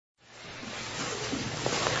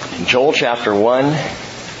Joel chapter 1,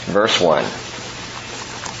 verse 1.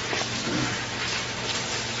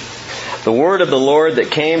 The word of the Lord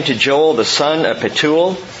that came to Joel the son of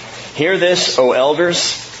Pethuel. Hear this, O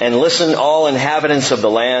elders, and listen, all inhabitants of the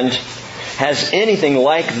land. Has anything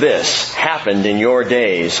like this happened in your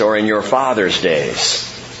days or in your father's days?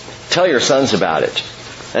 Tell your sons about it.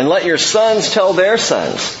 And let your sons tell their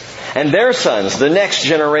sons, and their sons, the next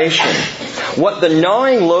generation, what the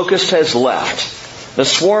gnawing locust has left, the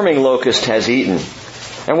swarming locust has eaten.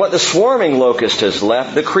 And what the swarming locust has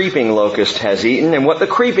left, the creeping locust has eaten. And what the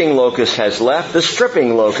creeping locust has left, the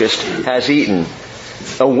stripping locust has eaten.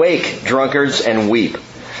 Awake, drunkards, and weep.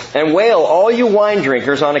 And wail, all you wine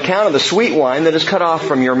drinkers, on account of the sweet wine that is cut off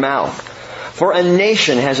from your mouth. For a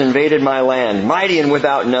nation has invaded my land, mighty and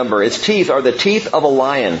without number. Its teeth are the teeth of a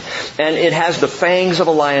lion, and it has the fangs of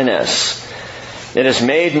a lioness. It has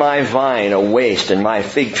made my vine a waste and my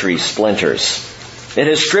fig tree splinters. It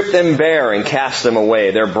has stripped them bare and cast them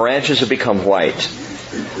away. Their branches have become white.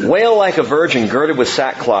 Wail like a virgin girded with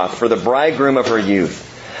sackcloth for the bridegroom of her youth.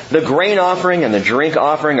 The grain offering and the drink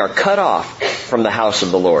offering are cut off from the house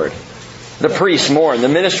of the Lord. The priests mourn, the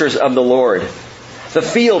ministers of the Lord. The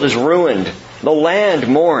field is ruined, the land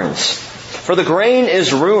mourns. For the grain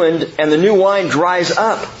is ruined and the new wine dries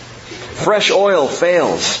up. Fresh oil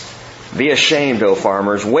fails. Be ashamed, O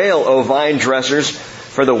farmers. Wail, O vine dressers,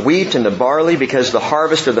 for the wheat and the barley, because the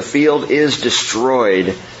harvest of the field is destroyed.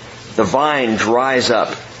 The vine dries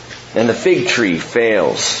up, and the fig tree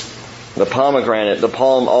fails. The pomegranate, the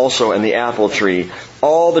palm also, and the apple tree.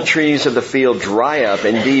 All the trees of the field dry up.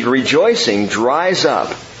 Indeed, rejoicing dries up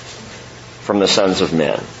from the sons of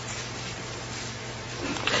men.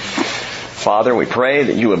 Father, we pray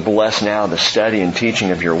that you would bless now the study and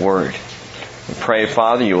teaching of your word. We pray,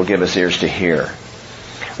 Father, you will give us ears to hear.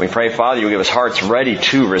 We pray, Father, you will give us hearts ready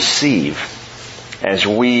to receive as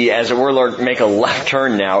we, as it were, Lord, make a left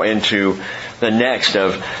turn now into the next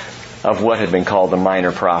of what had been called the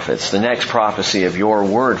minor prophets, the next prophecy of your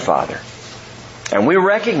word, Father. And we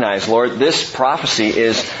recognize, Lord, this prophecy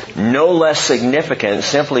is no less significant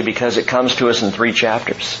simply because it comes to us in 3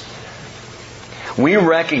 chapters. We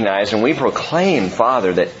recognize and we proclaim,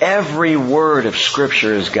 Father, that every word of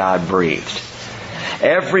Scripture is God-breathed.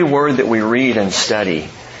 Every word that we read and study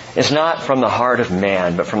is not from the heart of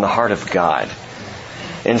man, but from the heart of God.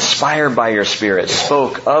 Inspired by your Spirit,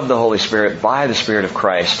 spoke of the Holy Spirit by the Spirit of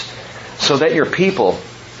Christ, so that your people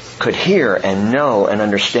could hear and know and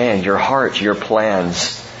understand your heart, your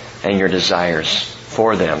plans, and your desires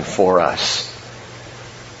for them, for us.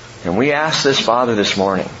 And we ask this, Father, this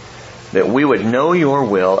morning, that we would know your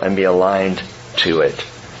will and be aligned to it.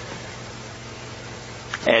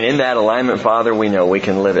 And in that alignment, Father, we know we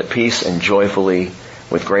can live at peace and joyfully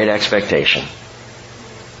with great expectation.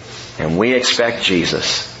 And we expect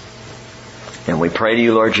Jesus. And we pray to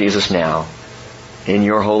you, Lord Jesus, now, in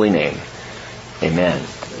your holy name. Amen.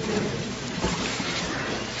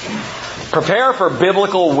 Prepare for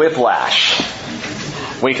biblical whiplash.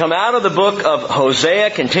 We come out of the book of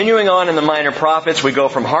Hosea, continuing on in the minor prophets. We go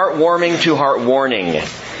from heartwarming to heartwarning.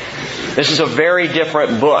 This is a very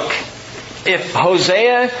different book. If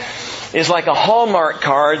Hosea is like a Hallmark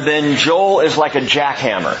card, then Joel is like a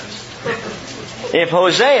jackhammer. If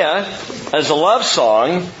Hosea is a love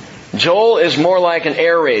song, Joel is more like an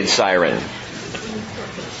air raid siren.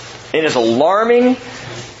 It is alarming.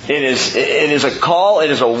 It is a call. It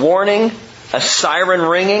is a warning. A siren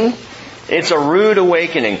ringing. It's a rude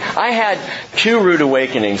awakening. I had 2 rude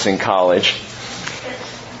awakenings in college.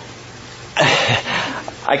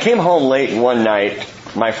 I came home late one night,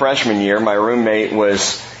 my freshman year. My roommate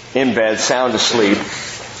was in bed, sound asleep.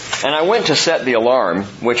 And I went to set the alarm,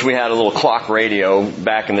 which we had a little clock radio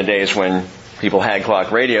back in the days when people had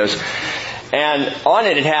clock radios. And on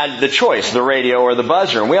it had the choice, the radio or the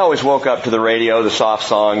buzzer. And we always woke up to the radio, the soft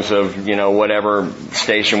songs of, whatever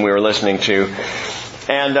station we were listening to.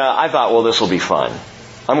 And I thought, well, this will be fun.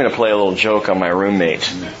 I'm going to play a little joke on my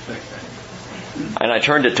roommate. And I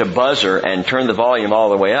turned it to buzzer and turned the volume all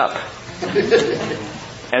the way up.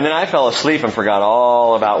 And then I fell asleep and forgot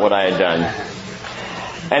all about what I had done.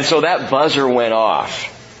 And so that buzzer went off.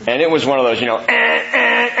 And it was one of those,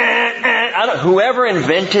 whoever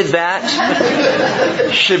invented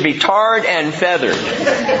that should be tarred and feathered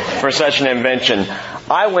for such an invention.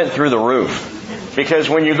 I went through the roof. Because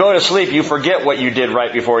when you go to sleep, you forget what you did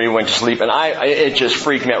right before you went to sleep. And it just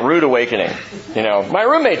freaked me out. Rude awakening. My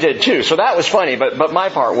roommate did too, so that was funny, but my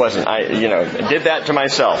part wasn't. I did that to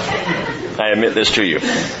myself. I admit this to you.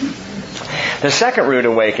 The second rude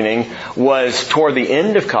awakening was toward the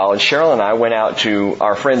end of college. Cheryl and I went out to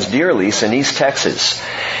our friend's deer lease in East Texas.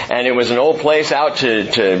 And it was an old place out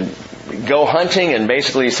to go hunting, and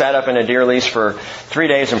basically sat up in a deer lease for 3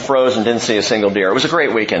 days and froze and didn't see a single deer. It was a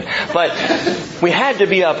great weekend. But we had to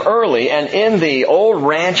be up early, and in the old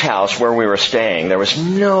ranch house where we were staying, there was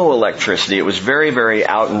no electricity. It was very, very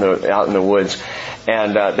out in the woods.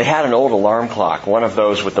 And they had an old alarm clock, one of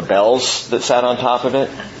those with the bells that sat on top of it.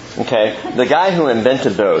 Okay, the guy who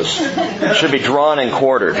invented those should be drawn and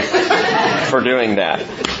quartered for doing that.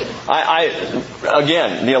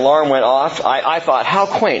 Again, the alarm went off. I thought, how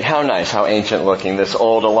quaint, how nice, how ancient looking, this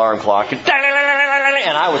old alarm clock. And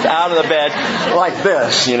I was out of the bed like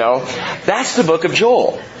this, That's the book of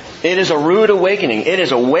Joel. It is a rude awakening. It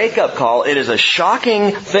is a wake-up call. It is a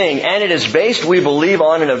shocking thing. And it is based, we believe,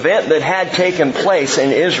 on an event that had taken place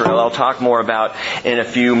in Israel. I'll talk more about in a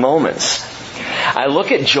few moments. I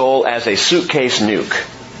look at Joel as a suitcase nuke,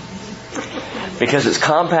 because it's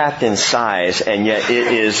compact in size and yet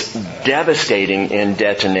it is devastating in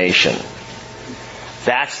detonation.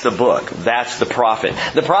 That's the book. That's the prophet.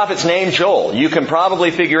 The prophet's name, Joel. You can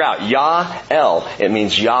probably figure out. Yah-El. It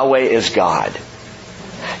means Yahweh is God.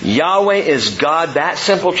 Yahweh is God. That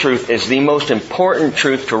simple truth is the most important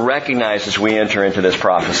truth to recognize as we enter into this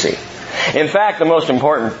prophecy. In fact, the most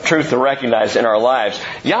important truth to recognize in our lives,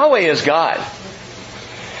 Yahweh is God.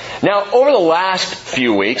 Now, over the last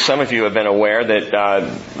few weeks, some of you have been aware that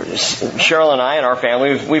Cheryl and I and our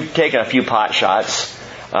family, we've taken a few pot shots.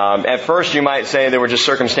 At first, you might say they were just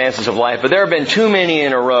circumstances of life, but there have been too many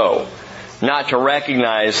in a row not to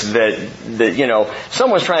recognize that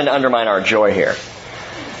someone's trying to undermine our joy here.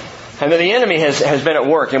 And that the enemy has been at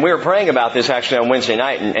work. And we were praying about this actually on Wednesday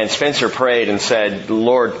night, and Spencer prayed and said,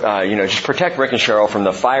 Lord, just protect Rick and Cheryl from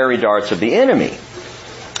the fiery darts of the enemy.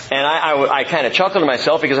 And I kind of chuckled to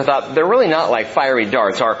myself because I thought, they're really not like fiery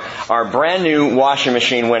darts. Our brand new washing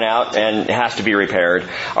machine went out and has to be repaired.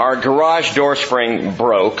 Our garage door spring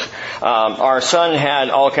broke. Our son had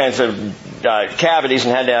all kinds of cavities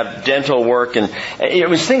and had to have dental work. And it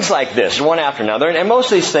was things like this, one after another. And most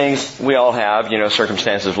of these things we all have,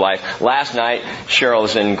 circumstances of life. Last night, Cheryl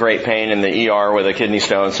was in great pain in the ER with a kidney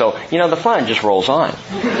stone. So, the fun just rolls on.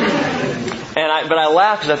 But I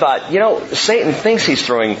laughed because I thought, Satan thinks he's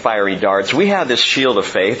throwing fiery darts. We have this shield of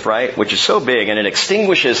faith, right, which is so big, and it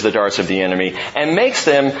extinguishes the darts of the enemy and makes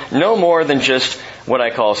them no more than just what I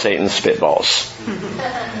call Satan's spitballs.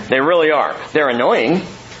 They really are. They're annoying,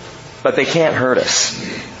 but they can't hurt us.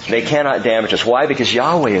 They cannot damage us. Why? Because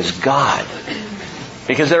Yahweh is God.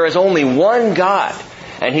 Because there is only one God.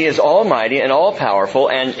 And He is almighty and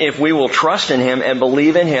all-powerful, and if we will trust in Him and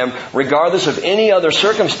believe in Him, regardless of any other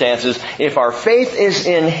circumstances, if our faith is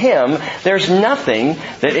in Him, there's nothing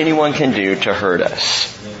that anyone can do to hurt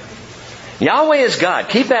us. Yahweh is God.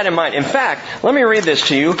 Keep that in mind. In fact, let me read this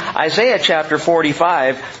to you. Isaiah chapter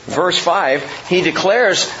 45, verse 5, He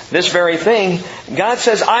declares this very thing. God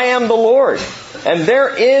says, I am the Lord, and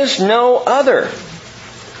there is no other.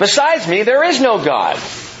 Besides me, there is no God.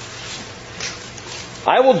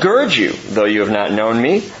 I will gird you, though you have not known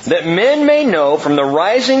me, that men may know from the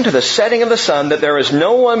rising to the setting of the sun that there is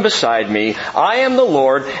no one beside me. I am the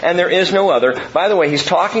Lord, and there is no other. By the way, He's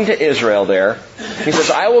talking to Israel there. He says,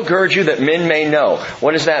 I will gird you that men may know.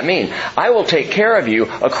 What does that mean? I will take care of you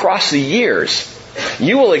across the years.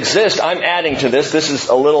 You will exist. I'm adding to this. This is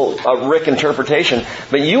a little Rick interpretation.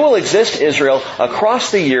 But you will exist, Israel, across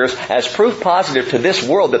the years as proof positive to this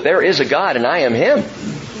world that there is a God, and I am Him.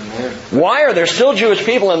 Why are there still Jewish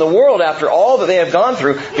people in the world after all that they have gone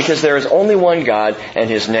through? Because there is only one God, and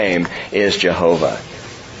His name is Jehovah.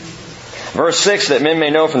 Verse 6, that men may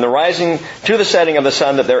know from the rising to the setting of the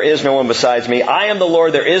sun that there is no one besides me. I am the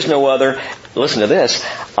Lord, there is no other. Listen to this.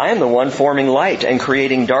 I am the one forming light and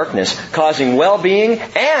creating darkness, causing well-being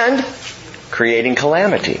and creating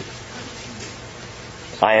calamity.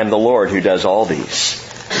 I am the Lord who does all these.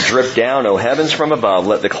 Drip down, O heavens, from above.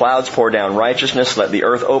 Let the clouds pour down righteousness. Let the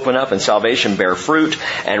earth open up and salvation bear fruit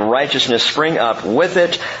and righteousness spring up with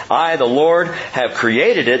it. I, the Lord, have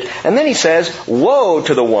created it. And then He says, woe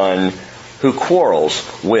to the one who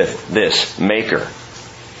quarrels with this Maker.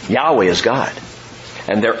 Yahweh is God.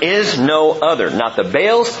 And there is no other. Not the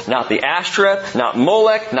Baals, not the Ashtoreth, not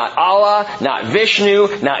Molech, not Allah, not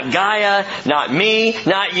Vishnu, not Gaia, not me,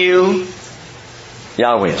 not you.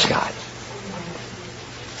 Yahweh is God.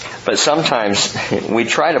 But sometimes we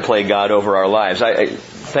try to play God over our lives. I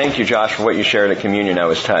thank you, Josh, for what you shared at communion. I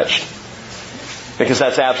was touched. Because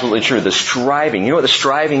that's absolutely true. The striving. You know what the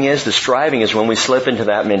striving is? The striving is when we slip into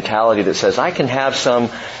that mentality that says, I can have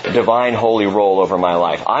some divine holy role over my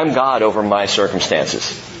life. I'm God over my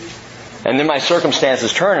circumstances. And then my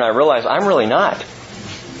circumstances turn and I realize I'm really not.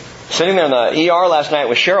 Sitting there in the ER last night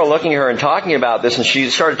with Cheryl, looking at her and talking about this, and she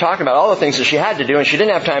started talking about all the things that she had to do, and she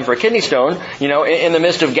didn't have time for a kidney stone, in the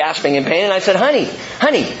midst of gasping in pain. And I said, honey,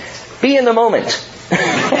 be in the moment.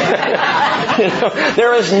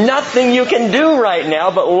 There is nothing you can do right now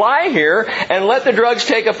but lie here and let the drugs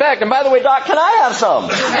take effect. And by the way, Doc, can I have some?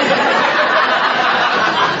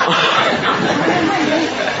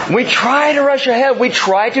 We try to rush ahead. We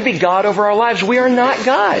try to be God over our lives. We are not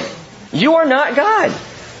God. You are not God.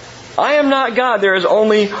 I am not God. There is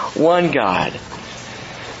only one God.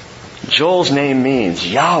 Joel's name means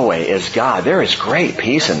Yahweh is God. There is great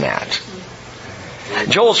peace in that.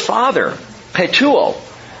 Joel's father, Petuel,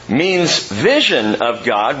 means vision of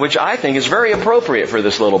God, which I think is very appropriate for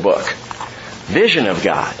this little book. Vision of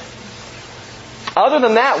God. Other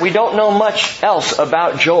than that, we don't know much else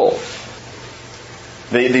about Joel.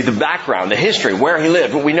 The background, the history, where he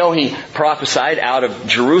lived. We know he prophesied out of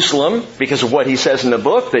Jerusalem because of what he says in the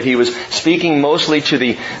book, that he was speaking mostly to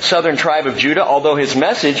the southern tribe of Judah, although his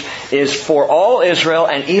message is for all Israel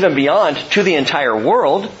and even beyond, to the entire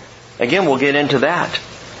world. Again, we'll get into that.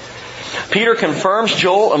 Peter confirms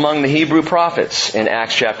Joel among the Hebrew prophets in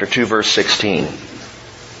Acts chapter 2, verse 16.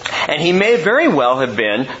 And he may very well have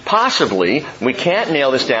been, possibly, we can't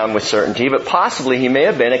nail this down with certainty, but possibly he may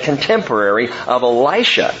have been a contemporary of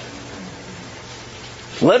Elisha.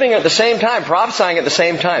 Living at the same time, prophesying at the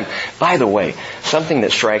same time. By the way, something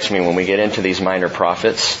that strikes me when we get into these minor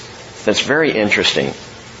prophets that's very interesting.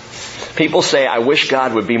 People say, I wish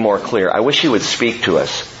God would be more clear. I wish He would speak to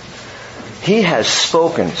us. He has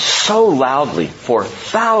spoken so loudly for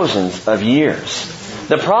thousands of years.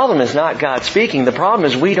 The problem is not God speaking. The problem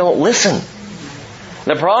is we don't listen.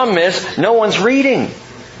 The problem is no one's reading.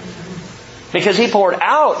 Because He poured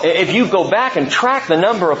out, if you go back and track the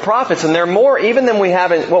number of prophets, and there are more even than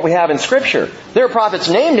what we have in Scripture. There are prophets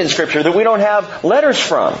named in Scripture that we don't have letters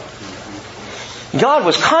from. God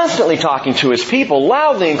was constantly talking to His people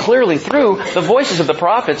loudly and clearly through the voices of the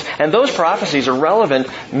prophets, and those prophecies are relevant,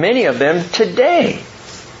 many of them, today.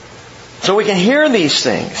 So we can hear these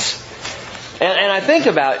things. And I think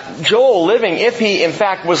about Joel living, if he in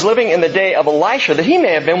fact was living in the day of Elisha, that he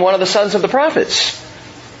may have been one of the sons of the prophets.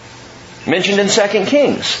 Mentioned in 2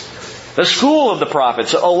 Kings. The school of the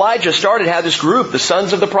prophets. Elijah had this group, the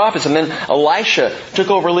sons of the prophets, and then Elisha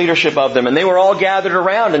took over leadership of them, and they were all gathered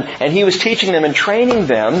around, and he was teaching them and training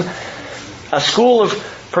them a school of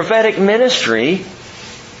prophetic ministry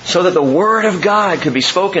so that the Word of God could be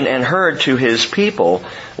spoken and heard to His people.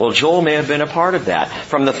 Well, Joel may have been a part of that.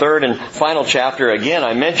 From the third and final chapter, again,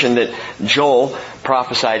 I mentioned that Joel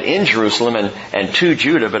prophesied in Jerusalem and to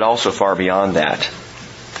Judah, but also far beyond that.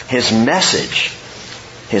 His message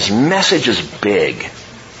is big.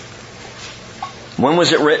 When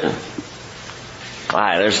was it written?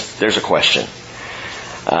 There's a question.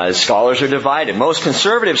 Scholars are divided. Most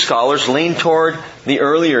conservative scholars lean toward the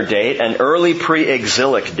earlier date, an early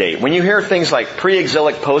pre-exilic date. When you hear things like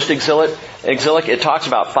pre-exilic, post-exilic, it talks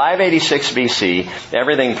about 586 BC.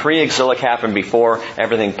 Everything pre-exilic happened before,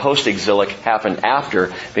 everything post-exilic happened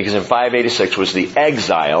after, because in 586 was the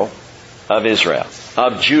exile of Israel,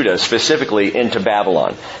 of Judah, specifically into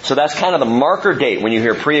Babylon. So that's kind of the marker date. When you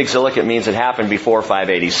hear pre-exilic, it means it happened before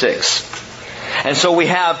 586. And so we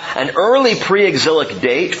have an early pre-exilic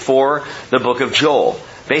date for the book of Joel.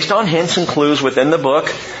 Based on hints and clues within the book,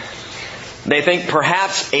 they think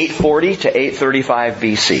perhaps 840 to 835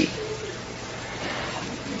 BC.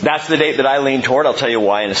 That's the date that I lean toward. I'll tell you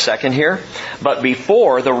why in a second here. But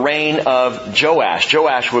before the reign of Joash.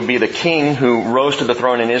 Joash would be the king who rose to the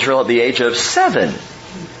throne in Israel at the age of 7.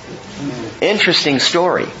 Interesting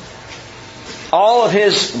story. All of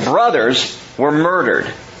his brothers were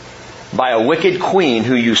murdered by a wicked queen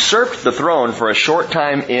who usurped the throne for a short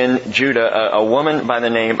time in Judah, a woman by the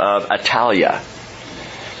name of Athaliah.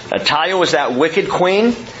 Athaliah was that wicked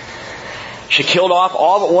queen. She killed off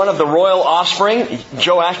all but one of the royal offspring.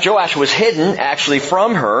 Joash was hidden, actually,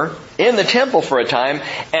 from her in the temple for a time,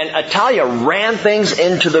 and Athaliah ran things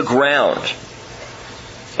into the ground.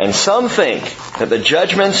 And some think that the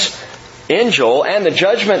judgments in Joel, and the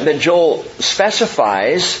judgment that Joel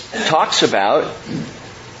specifies, talks about,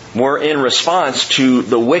 were in response to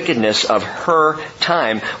the wickedness of her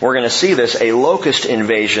time. We're going to see this, a locust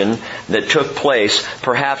invasion that took place,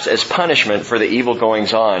 perhaps as punishment for the evil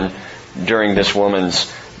goings on during this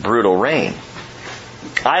woman's brutal reign.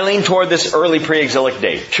 I lean toward this early pre-exilic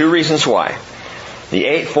date. 2 reasons why. The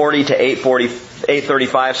 840 to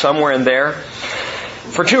 835, somewhere in there.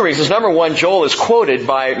 For 2 reasons. Number 1, Joel is quoted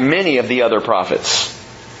by many of the other prophets.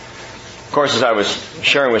 Of course, as I was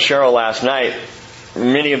sharing with Cheryl last night,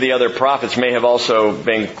 many of the other prophets may have also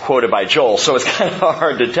been quoted by Joel. So it's kind of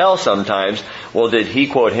hard to tell sometimes, well, did he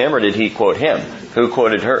quote him or did he quote him? Who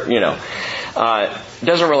quoted her? It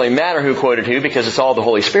doesn't really matter who quoted who because it's all the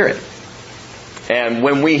Holy Spirit. And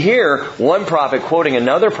when we hear one prophet quoting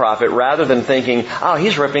another prophet rather than thinking, oh,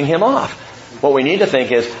 he's ripping him off, what we need to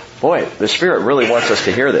think is, boy, the Spirit really wants us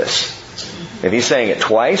to hear this. If he's saying it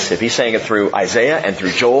twice, if he's saying it through Isaiah and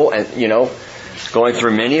through Joel and, going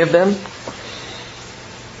through many of them.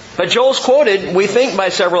 But Joel's quoted, we think, by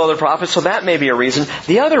several other prophets, so that may be a reason.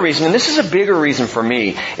 The other reason, and this is a bigger reason for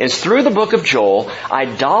me, is through the book of Joel,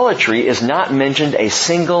 idolatry is not mentioned a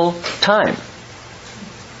single time.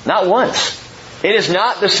 Not once. It is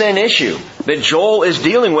not the sin issue that Joel is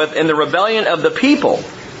dealing with in the rebellion of the people.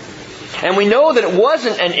 And we know that it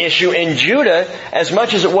wasn't an issue in Judah as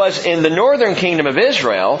much as it was in the northern kingdom of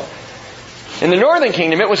Israel. In the northern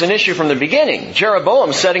kingdom, it was an issue from the beginning.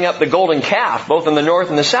 Jeroboam setting up the golden calf, both in the north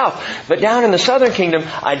and the south. But down in the southern kingdom,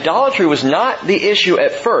 idolatry was not the issue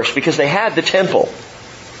at first because they had the temple.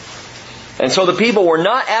 And so the people were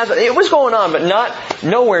not it was going on, but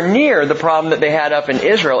nowhere near the problem that they had up in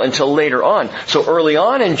Israel until later on. So early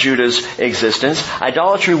on in Judah's existence,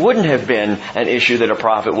 idolatry wouldn't have been an issue that a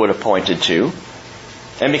prophet would have pointed to.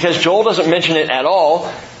 And because Joel doesn't mention it at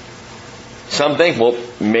all, some think, well,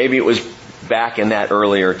 maybe it was back in that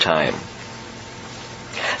earlier time.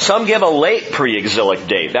 Some give a late pre-exilic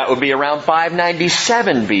date. That would be around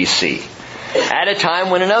 597 BC. At a time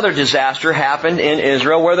when another disaster happened in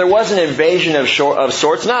Israel where there was an invasion of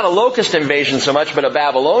sorts, not a locust invasion so much, but a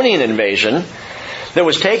Babylonian invasion that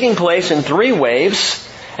was taking place in 3 waves.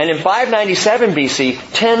 And in 597 BC,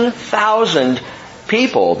 10,000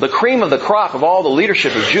 people, the cream of the crop of all the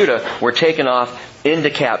leadership of Judah, were taken off into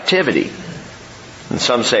captivity. And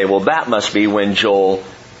some say, well, that must be when Joel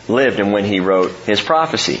lived and when he wrote his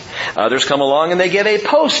prophecy. Others come along and they give a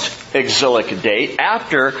post-exilic date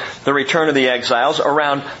after the return of the exiles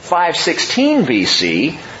around 516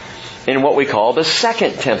 BC in what we call the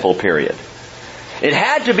Second Temple period. It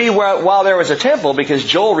had to be while there was a temple because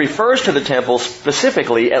Joel refers to the temple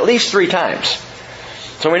specifically at least 3 times.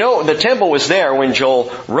 So we know the temple was there when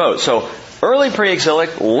Joel wrote. So early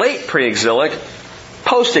pre-exilic, late pre-exilic,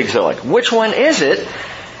 post-exilic. Which one is it?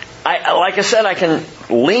 Like I said, I can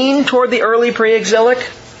lean toward the early pre-exilic,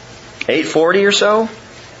 840 or so.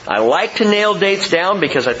 I like to nail dates down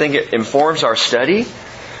because I think it informs our study.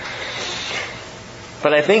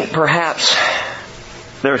 But I think perhaps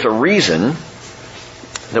there's a reason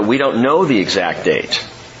that we don't know the exact date.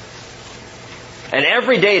 And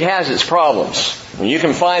every date has its problems. You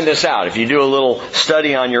can find this out. If you do a little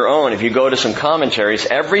study on your own, if you go to some commentaries,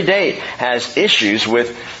 every date has issues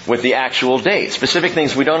with the actual date. Specific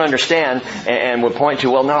things we don't understand and would point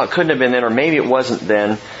to, well, no, it couldn't have been then, or maybe it wasn't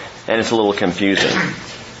then, and it's a little confusing.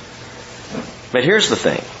 But here's the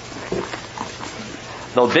thing.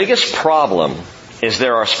 The biggest problem is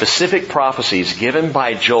there are specific prophecies given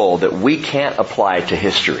by Joel that we can't apply to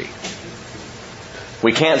history.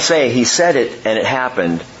 We can't say he said it and it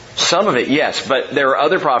happened. Some of it, yes, but there are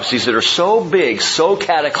other prophecies that are so big, so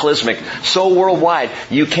cataclysmic, so worldwide,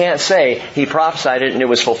 you can't say he prophesied it and it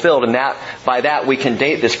was fulfilled, and that by that we can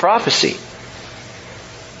date this prophecy.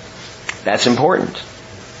 That's important.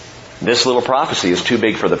 This little prophecy is too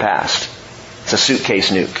big for the past. It's a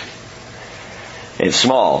suitcase nuke. It's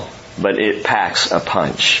small, but it packs a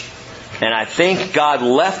punch. And I think God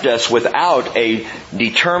left us without a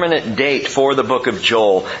determinate date for the book of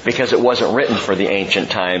Joel because it wasn't written for the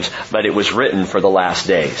ancient times, but it was written for the last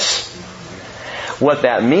days. What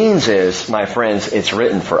that means is, my friends, it's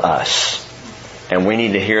written for us. And we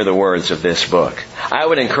need to hear the words of this book. I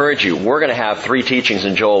would encourage you, we're going to have 3 teachings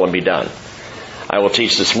in Joel and be done. I will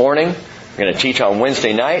teach this morning. I'm going to teach on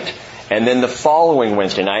Wednesday night. And then the following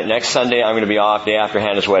Wednesday night, next Sunday, I'm going to be off. Day after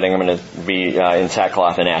Hannah's wedding, I'm going to be in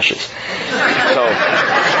sackcloth and ashes.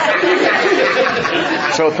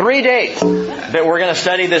 So 3 days that we're going to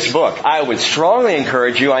study this book. I would strongly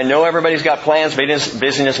encourage you, I know everybody's got plans,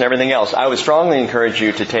 busyness and everything else. I would strongly encourage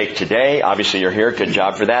you to take today, obviously you're here, good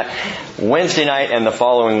job for that, Wednesday night and the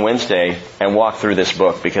following Wednesday, and walk through this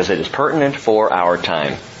book because it is pertinent for our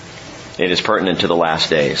time. It is pertinent to the last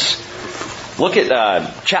days. Look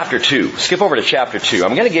at chapter 2. Skip over to chapter 2.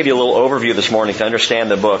 I'm going to give you a little overview this morning to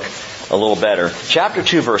understand the book a little better. Chapter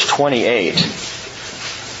 2, verse 28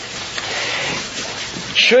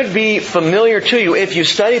 should be familiar to you if you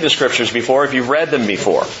studied the Scriptures before, if you've read them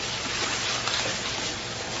before.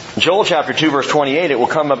 Joel chapter 2, verse 28, it will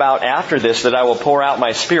come about after this that I will pour out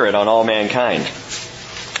my Spirit on all mankind.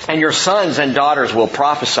 And your sons and daughters will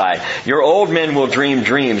prophesy. Your old men will dream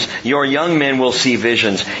dreams. Your young men will see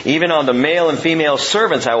visions. Even on the male and female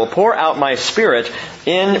servants I will pour out my Spirit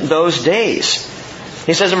in those days.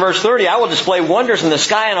 He says in verse 30, I will display wonders in the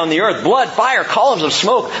sky and on the earth, blood, fire, columns of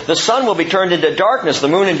smoke. The sun will be turned into darkness, the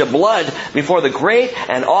moon into blood, before the great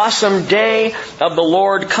and awesome day of the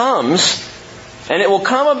Lord comes. And it will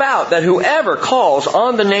come about that whoever calls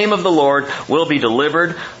on the name of the Lord will be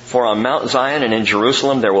delivered. For on Mount Zion and in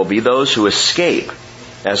Jerusalem there will be those who escape,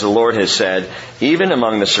 as the Lord has said, even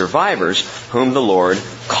among the survivors whom the Lord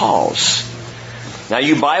calls. Now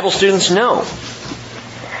you Bible students know,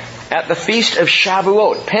 at the feast of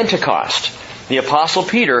Shavuot, Pentecost, the Apostle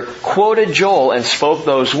Peter quoted Joel and spoke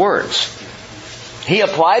those words. He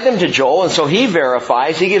applied them to Joel, and so he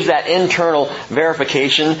verifies, he gives that internal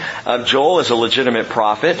verification of Joel as a legitimate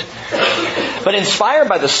prophet. But inspired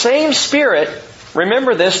by the same Spirit,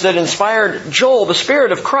 remember this, that inspired Joel, the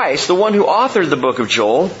Spirit of Christ, the one who authored the book of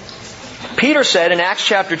Joel, Peter said in Acts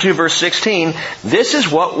chapter 2 verse 16, this is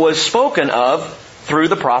what was spoken of through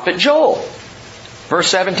the prophet Joel. Verse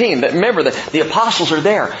 17, but remember that the apostles are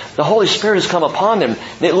there. The Holy Spirit has come upon them.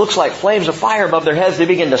 It looks like flames of fire above their heads. They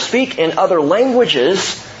begin to speak in other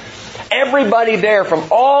languages. Everybody there from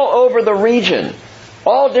all over the region,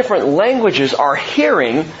 all different languages, are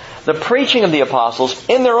hearing the preaching of the apostles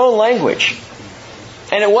in their own language.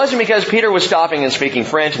 And it wasn't because Peter was stopping and speaking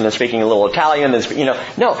French and then speaking a little Italian.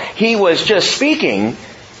 No, he was just speaking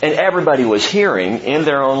and everybody was hearing in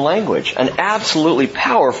their own language. An absolutely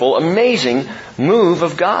powerful, amazing move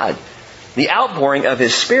of God. The outpouring of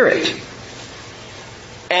His Spirit.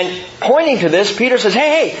 And pointing to this, Peter says,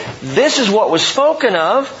 hey, this is what was spoken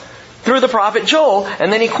of through the prophet Joel.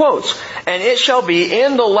 And then he quotes, and it shall be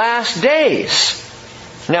in the last days.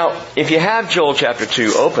 Now, if you have Joel chapter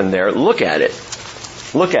 2 open there, look at it.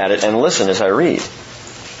 Look at it and listen as I read.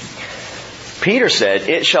 Peter said,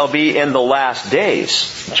 it shall be in the last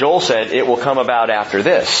days. Joel said, it will come about after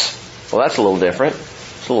this. Well, that's a little different.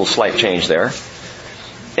 It's a little slight change there.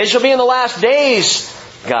 It shall be in the last days,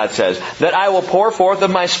 God says, that I will pour forth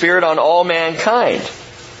of my Spirit on all mankind.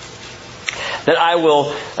 That I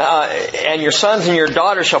will, and your sons and your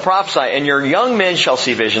daughters shall prophesy, and your young men shall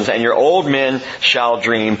see visions, and your old men shall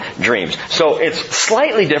dream dreams. So it's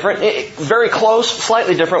slightly different, very close,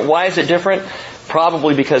 slightly different. Why is it different?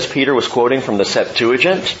 Probably because Peter was quoting from the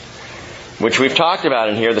Septuagint, which we've talked about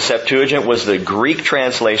in here. The Septuagint was the Greek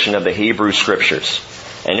translation of the Hebrew Scriptures.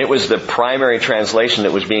 And it was the primary translation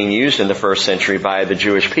that was being used in the first century by the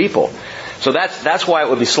Jewish people. So that's why it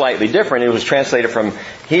would be slightly different. It was translated from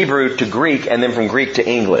Hebrew to Greek and then from Greek to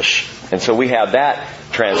English. And so we have that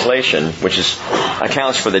translation, which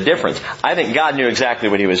accounts for the difference. I think God knew exactly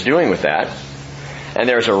what He was doing with that. And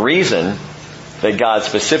there's a reason that God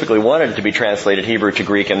specifically wanted it to be translated Hebrew to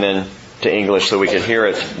Greek and then to English so we could hear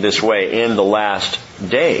it this way in the last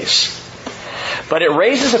days. But it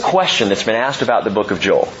raises a question that's been asked about the book of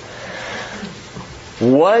Joel.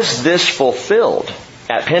 Was this fulfilled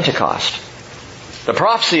at Pentecost? The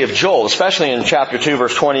prophecy of Joel, especially in chapter 2,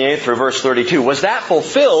 verse 28 through verse 32, was that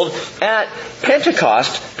fulfilled at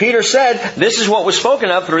Pentecost? Peter said, this is what was spoken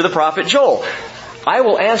of through the prophet Joel. I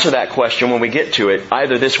will answer that question when we get to it,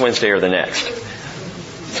 either this Wednesday or the next.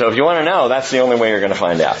 So if you want to know, that's the only way you're going to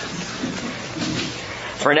find out.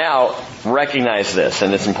 For now, recognize this,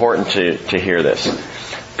 and it's important to hear this.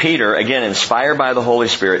 Peter, again, inspired by the Holy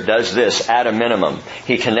Spirit, does this at a minimum.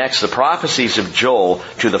 He connects the prophecies of Joel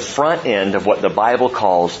to the front end of what the Bible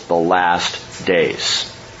calls the last days.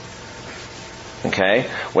 Okay?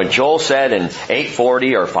 What Joel said in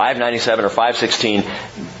 840 or 597 or 516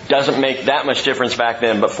 doesn't make that much difference back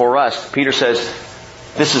then, but for us, Peter says,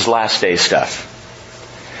 this is last day stuff.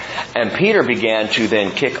 And Peter began to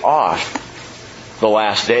then kick off the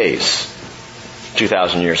last days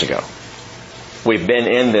 2,000 years ago. We've been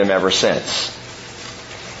in them ever since.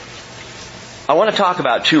 I want to talk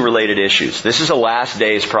about two related issues. This is a last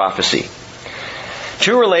days prophecy.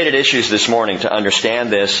 Two related issues this morning to understand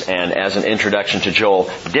this, and as an introduction to Joel: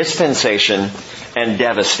 dispensation and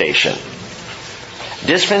devastation.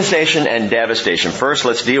 Dispensation and devastation. First,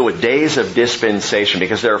 let's deal with days of dispensation,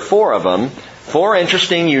 because there are four of them. Four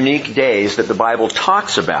interesting, unique days that the Bible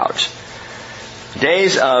talks about.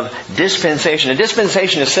 Days of dispensation. A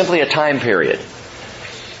dispensation is simply a time period.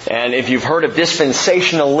 And if you've heard of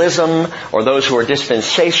dispensationalism, or those who are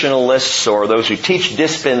dispensationalists, or those who teach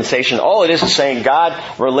dispensation, all it is saying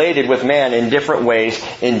God related with man in different ways,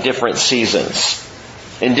 in different seasons,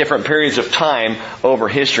 in different periods of time over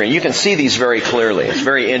history. And you can see these very clearly. It's a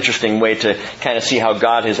very interesting way to kind of see how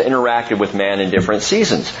God has interacted with man in different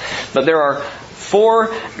seasons. But there are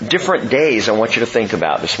 4 different days I want you to think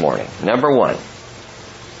about this morning. Number 1,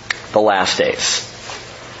 the last days.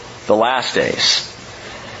 The last days.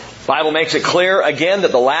 The Bible makes it clear again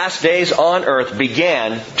that the last days on earth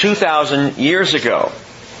began 2,000 years ago.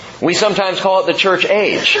 We sometimes call it the church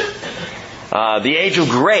age. The age of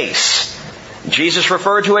grace. Jesus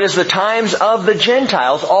referred to it as the times of the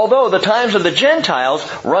Gentiles, although the times of the Gentiles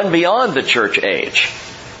run beyond the church age.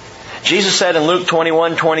 Jesus said in Luke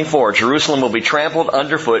 21:24, Jerusalem will be trampled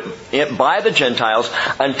underfoot by the Gentiles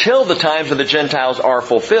until the times of the Gentiles are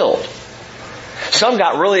fulfilled. Some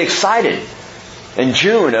got really excited in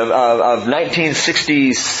June of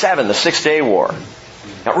 1967, the 6-Day War.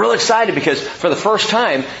 Got real excited because for the first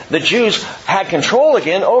time, the Jews had control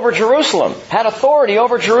again over Jerusalem, had authority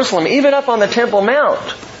over Jerusalem, even up on the Temple Mount.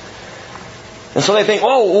 And so they think,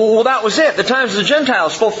 oh, well, that was it. The times of the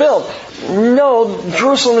Gentiles fulfilled. No,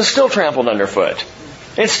 Jerusalem is still trampled underfoot.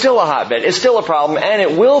 It's still a hotbed. It's still a problem, and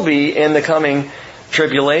it will be in the coming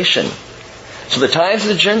tribulation. So the times of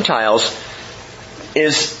the Gentiles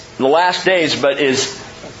is the last days, but is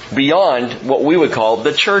beyond what we would call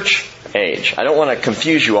the church age. I don't want to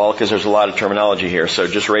confuse you all because there's a lot of terminology here, so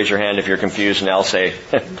just raise your hand if you're confused and I'll say,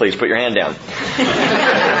 please put your hand down.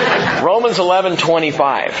 Romans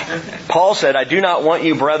 11:25. Paul said, I do not want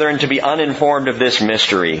you, brethren, to be uninformed of this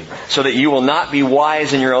mystery, so that you will not be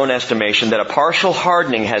wise in your own estimation, that a partial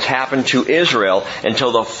hardening has happened to Israel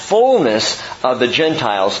until the fullness of the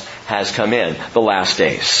Gentiles has come in, the last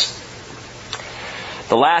days.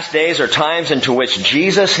 The last days are times into which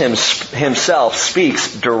Jesus himself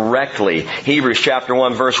speaks directly. Hebrews chapter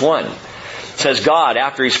 1 verse 1 says, God,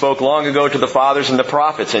 after He spoke long ago to the fathers and the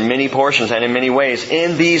prophets in many portions and in many ways,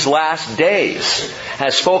 in these last days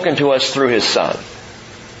has spoken to us through His Son.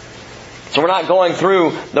 So we're not going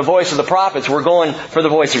through the voice of the prophets, we're going for the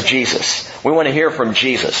voice of Jesus. We want to hear from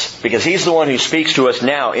Jesus because He's the one who speaks to us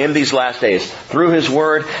now in these last days through His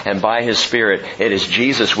Word and by His Spirit. It is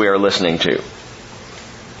Jesus we are listening to.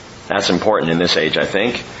 That's important in this age, I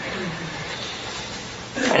think.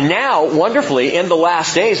 And now, wonderfully, in the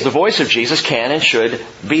last days, the voice of Jesus can and should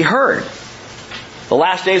be heard. The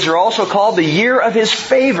last days are also called the year of His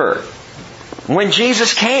favor. When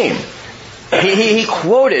Jesus came, He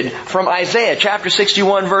quoted from Isaiah chapter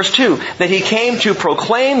 61 verse 2 that He came to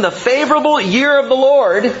proclaim the favorable year of the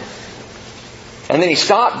Lord. And then He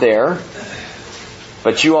stopped there.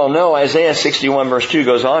 But you all know Isaiah 61 verse 2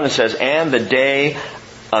 goes on and says, and the day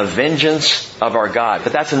of vengeance of our God.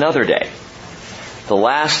 But that's another day. The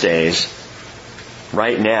last days,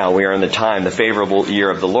 right now, we are in the time, the favorable year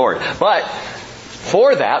of the Lord. But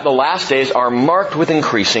for that, the last days are marked with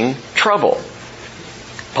increasing trouble.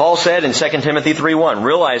 Paul said in 2 Timothy 3:1,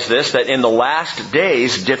 realize this, that in the last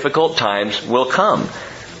days difficult times will come.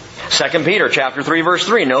 2 Peter chapter 3 verse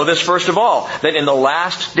 3, know this first of all, that in the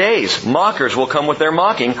last days mockers will come with their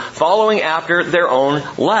mocking, following after their own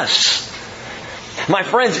lusts. My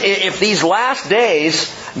friends, if these last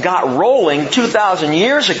days got rolling 2,000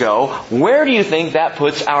 years ago, where do you think that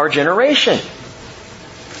puts our generation?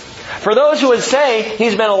 For those who would say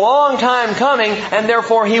He's been a long time coming and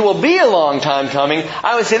therefore He will be a long time coming,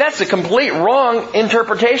 I would say that's a complete wrong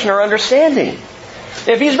interpretation or understanding.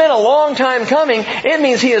 If He's been a long time coming, it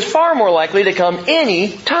means He is far more likely to come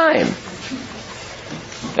any time.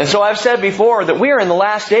 And so I've said before that we are in the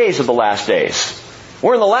last days of the last days.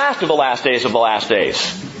 We're in the last of the last days of the last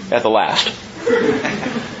days. At the last.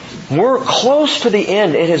 We're close to the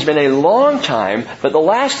end. It has been a long time, but the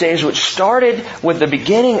last days, which started with the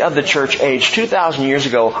beginning of the church age 2,000 years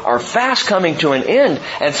ago, are fast coming to an end.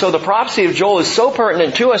 And so the prophecy of Joel is so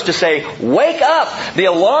pertinent to us to say, wake up! The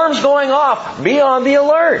alarm's going off. Be on the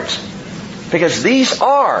alert. Because these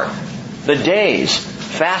are the days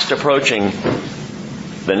fast approaching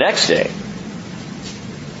the next day.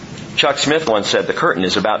 Chuck Smith once said, the curtain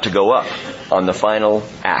is about to go up on the final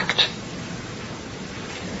act.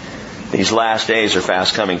 These last days are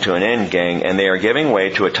fast coming to an end, gang, and they are giving way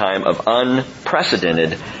to a time of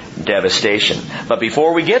unprecedented devastation. But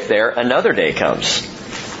before we get there, another day comes.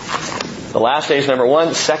 The last day is number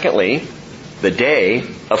 1. Secondly, the day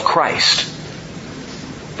of Christ.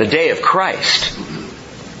 The day of Christ.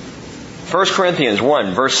 1 Corinthians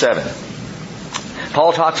 1, verse 7.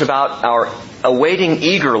 Paul talks about our awaiting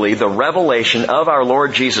eagerly the revelation of our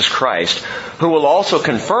Lord Jesus Christ, who will also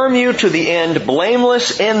confirm you to the end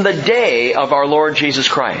blameless in the day of our Lord Jesus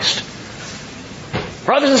Christ.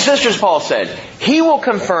 Brothers and sisters, Paul said, He will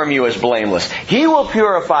confirm you as blameless. He will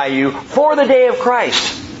purify you for the day of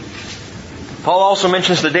Christ. Paul also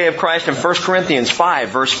mentions the day of Christ in 1 Corinthians 5,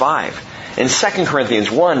 verse 5. In 2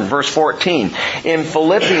 Corinthians 1, verse 14. In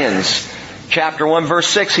Philippians chapter 1, verse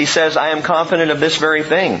 6, he says, I am confident of this very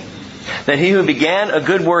thing, that he who began a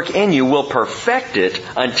good work in you will perfect it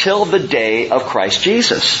until the day of Christ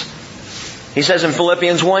Jesus. He says in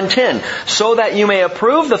Philippians 1:10, so that you may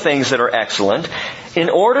approve the things that are excellent, in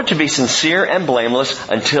order to be sincere and blameless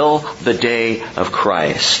until the day of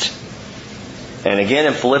Christ. And again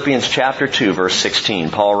in Philippians chapter 2, verse 16,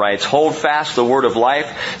 Paul writes, hold fast the word of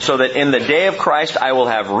life, so that in the day of Christ I will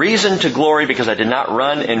have reason to glory, because I did not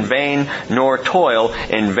run in vain, nor toil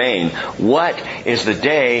in vain. What is the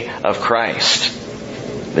day of Christ?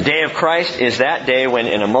 The day of Christ is that day when,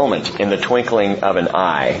 in a moment, in the twinkling of an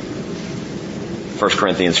eye, 1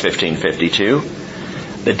 Corinthians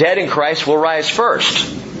 15:52, the dead in Christ will rise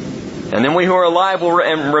first. And then we who are alive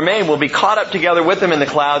and remain will be caught up together with them in the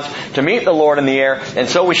clouds to meet the Lord in the air. And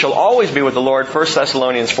so we shall always be with the Lord. 1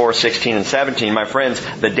 Thessalonians 4:16 and 17. My friends,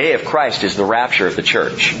 the day of Christ is the rapture of the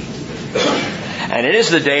church. And it is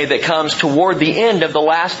the day that comes toward the end of the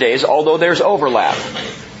last days, although there's overlap.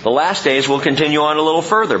 The last days will continue on a little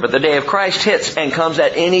further, but the day of Christ hits and comes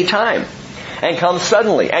at any time. And comes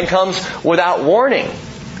suddenly, and comes without warning.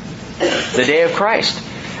 The day of Christ.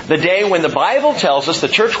 The day when the Bible tells us the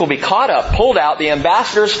church will be caught up, pulled out, the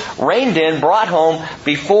ambassadors reined in, brought home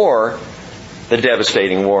before the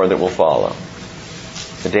devastating war that will follow.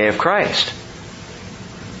 The day of Christ.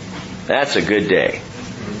 That's a good day.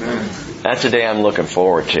 That's a day I'm looking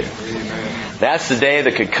forward to. That's the day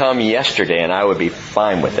that could come yesterday and I would be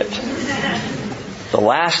fine with it. The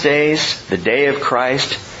last days, the day of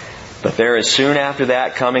Christ, but there is soon after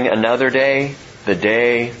that coming another day, the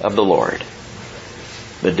day of the Lord.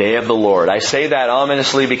 The day of the Lord. I say that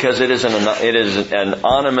ominously because it is an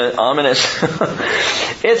ominous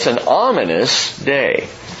it's an ominous day.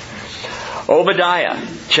 Obadiah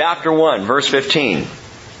chapter 1 verse 15.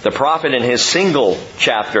 The prophet in his single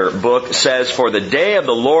chapter book says, for the day of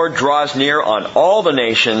the Lord draws near on all the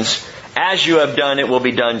nations. As you have done, it will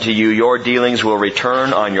be done to you. Your dealings will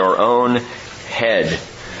return on your own head.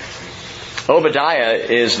 Obadiah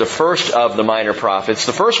is the first of the minor prophets,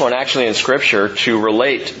 the first one actually in Scripture to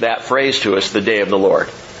relate that phrase to us, the day of the Lord.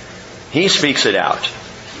 He speaks it out.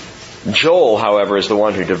 Joel, however, is the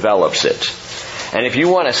one who develops it. And if you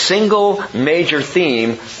want a single major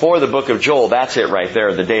theme for the book of Joel, that's it right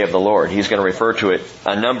there, the day of the Lord. He's going to refer to it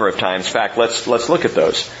a number of times. In fact, let's look at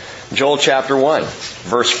those. Joel chapter 1,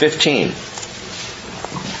 verse 15.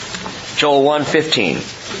 Joel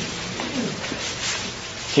 1:15.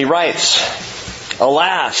 He writes,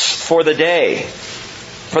 alas, for the day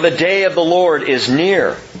of the Lord is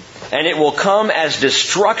near, and it will come as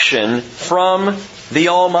destruction from the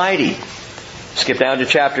Almighty. Skip down to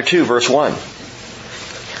chapter 2, verse 1.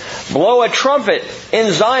 Blow a trumpet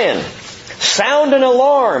in Zion. Sound an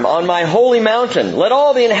alarm on my holy mountain. Let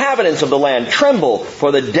all the inhabitants of the land tremble,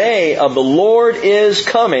 for the day of the Lord is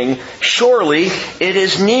coming. Surely it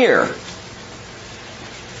is near.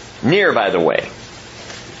 Near, by the way.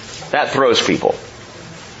 That throws people.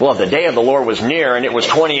 Well, if the day of the Lord was near and it was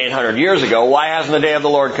 2,800 years ago, why hasn't the day of the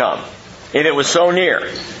Lord come? If it was so near.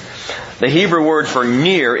 The Hebrew word for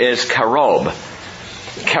near is karob.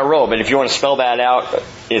 Karob, and if you want to spell that out,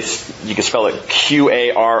 you can spell it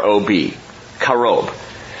Qarob. Karob.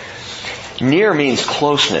 Near means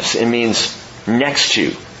closeness. It means next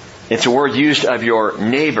to. It's a word used of your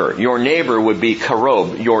neighbor. Your neighbor would be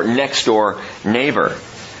karob, your next door neighbor.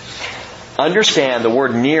 Understand the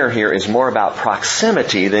word near here is more about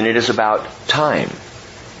proximity than it is about time.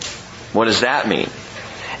 What does that mean?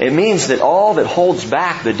 It means that all that holds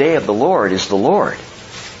back the day of the Lord is the Lord.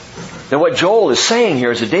 Now what Joel is saying here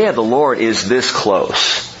is the day of the Lord is this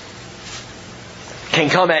close. Can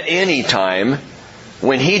come at any time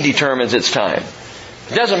when He determines its time.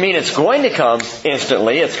 It doesn't mean it's going to come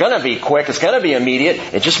instantly. It's going to be quick. It's going to be immediate.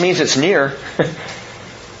 It just means it's near.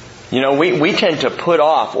 You know, we tend to put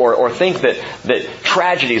off or think that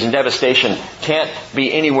tragedies and devastation can't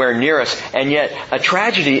be anywhere near us. And yet, a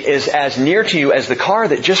tragedy is as near to you as the car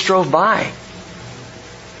that just drove by.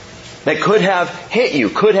 That could have hit you,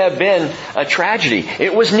 could have been a tragedy.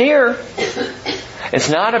 It was near. It's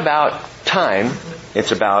not about time.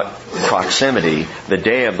 It's about proximity. The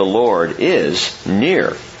day of the Lord is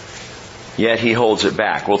near. Yet He holds it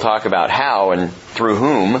back. We'll talk about how and through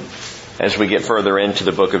whom as we get further into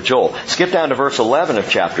the book of Joel. Skip down to verse 11 of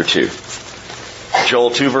chapter 2.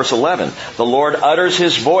 Joel 2 verse 11. The Lord utters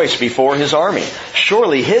His voice before His army.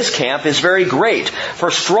 Surely His camp is very great,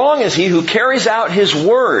 for strong is He who carries out His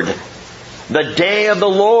word. The day of the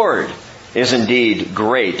Lord is indeed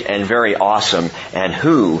great and very awesome, and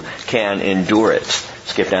who can endure it?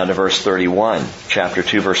 Skip down to verse 31. Chapter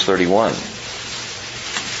 2 verse 31.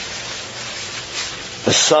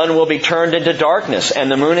 The sun will be turned into darkness and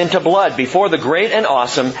the moon into blood before the great and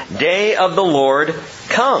awesome day of the Lord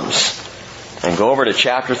comes. And go over to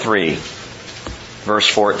chapter 3, verse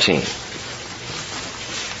 14.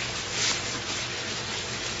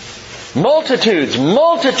 Multitudes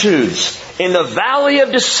in the valley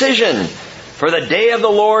of decision, for the day of the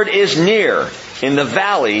Lord is near in the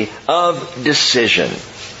valley of decision.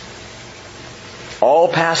 All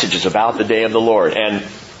passages about the day of the Lord. And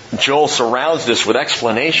Joel surrounds this with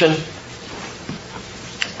explanation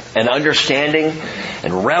and understanding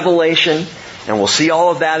and revelation. And we'll see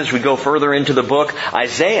all of that as we go further into the book.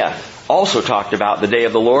 Isaiah also talked about the day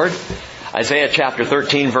of the Lord. Isaiah chapter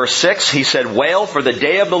 13 verse 6, he said, "Wail, for the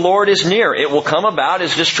day of the Lord is near. It will come about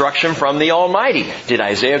as destruction from the Almighty." Did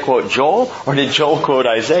Isaiah quote Joel or did Joel quote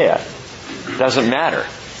Isaiah? Doesn't matter.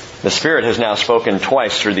 The Spirit has now spoken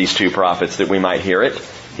twice through these two prophets that we might hear it.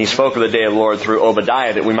 He spoke of the day of the Lord through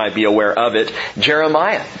Obadiah that we might be aware of it.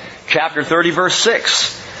 Jeremiah chapter 30 verse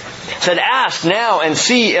 6 said, "Ask now and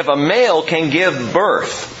see if a male can give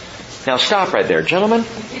birth." Now stop right there, gentlemen.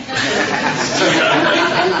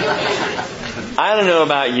 I don't know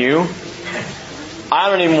about you. I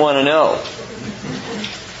don't even want to know.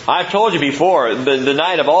 I've told you before, the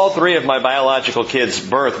night of all three of my biological kids'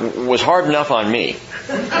 birth was hard enough on me.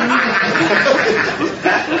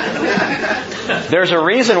 There's a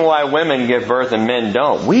reason why women give birth and men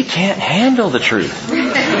don't. We can't handle the truth.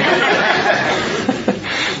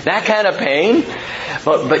 That kind of pain.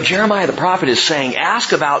 But Jeremiah the prophet is saying,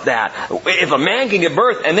 ask about that. If a man can give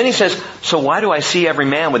birth, and then he says, so why do I see every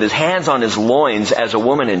man with his hands on his loins as a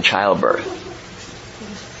woman in childbirth?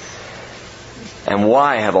 And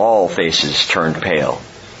why have all faces turned pale?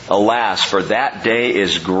 Alas, for that day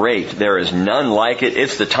is great. There is none like it.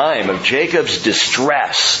 It's the time of Jacob's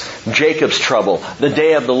distress, Jacob's trouble, the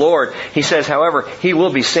day of the Lord. He says, however, he will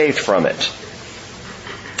be saved from it.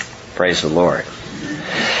 Praise the Lord.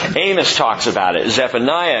 Amos talks about it.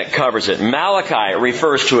 Zephaniah covers it. Malachi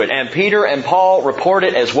refers to it. And Peter and Paul report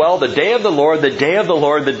it as well. The day of the Lord, the day of the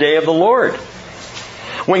Lord, the day of the Lord.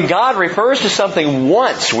 When God refers to something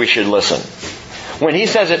once, we should listen. When He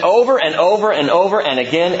says it over and over and over and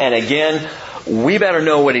again, we better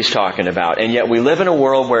know what He's talking about. And yet we live in a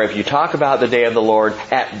world where if you talk about the day of the Lord,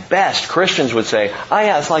 at best, Christians would say, oh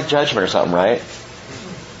yeah, it's like judgment or something, right?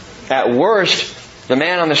 At worst, the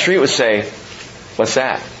man on the street would say, what's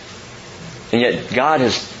that? And yet God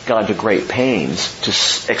has gone to great pains to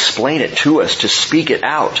explain it to us, to speak it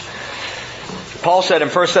out. Paul said in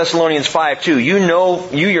 1 Thessalonians 5:2,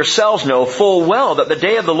 you yourselves know full well that the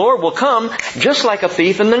day of the Lord will come just like a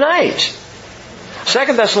thief in the night.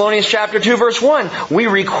 2 Thessalonians chapter 2 verse 1, we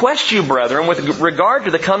request you, brethren, with regard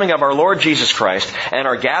to the coming of our Lord Jesus Christ and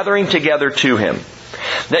our gathering together to Him,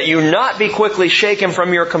 that you not be quickly shaken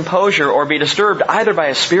from your composure or be disturbed either by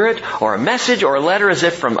a spirit or a message or a letter as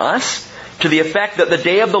if from us, to the effect that the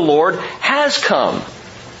day of the Lord has come.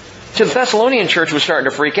 So the Thessalonian church was starting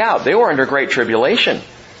to freak out. They were under great tribulation.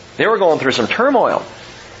 They were going through some turmoil.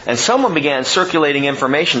 And someone began circulating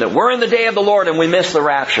information that we're in the day of the Lord and we missed the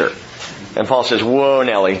rapture. And Paul says, whoa,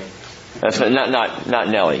 Nellie. That's not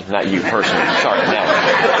Nellie, not you personally. Sorry,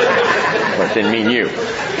 Nellie. But didn't mean you.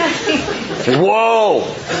 He says, whoa!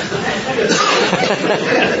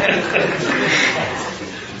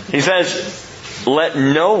 He says, let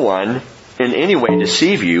no one in any way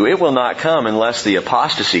deceive you. It will not come unless the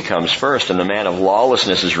apostasy comes first and the man of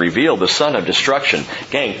lawlessness is revealed, the son of destruction.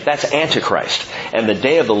 Gang, that's Antichrist. And the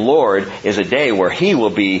day of the Lord is a day where He will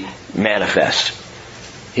be manifest.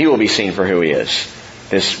 He will be seen for who He is.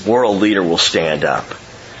 This world leader will stand up.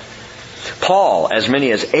 Paul, as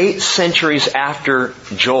many as 8 centuries after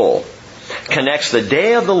Joel, connects the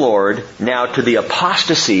day of the Lord now to the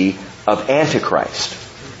apostasy of Antichrist.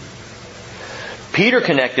 Peter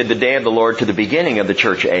connected the day of the Lord to the beginning of the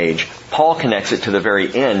church age. Paul connects it to the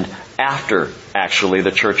very end, after, actually,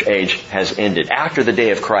 the church age has ended. After the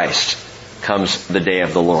day of Christ comes the day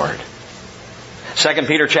of the Lord. 2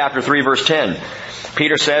 Peter chapter 3 verse 10.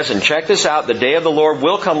 Peter says, and check this out, the day of the Lord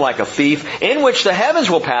will come like a thief, in which the heavens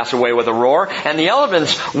will pass away with a roar, and the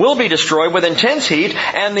elements will be destroyed with intense heat,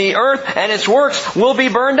 and the earth and its works will be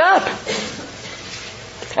burned up.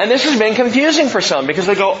 And this has been confusing for some, because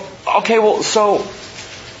they go, okay, well, so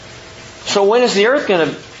when is the earth going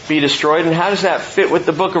to be destroyed, and how does that fit with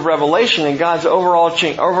the book of Revelation and God's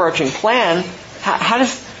overarching plan? How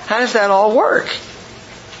does that all work?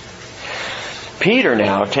 Peter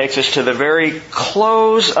now takes us to the very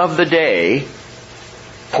close of the day,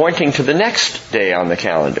 pointing to the next day on the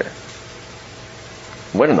calendar.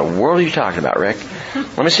 What in the world are you talking about, Rick?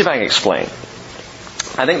 Let me see if I can explain.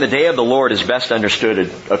 I think the day of the Lord is best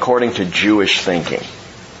understood according to Jewish thinking.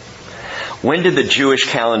 When did the Jewish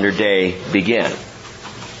calendar day begin?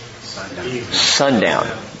 Sundown.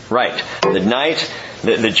 Right.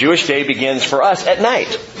 The Jewish day begins for us at night.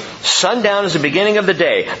 Sundown is the beginning of the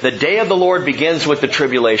day. The day of the Lord begins with the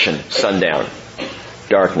tribulation. Sundown.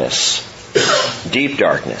 Darkness. Deep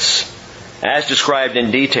darkness. As described in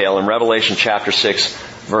detail in Revelation chapter 6,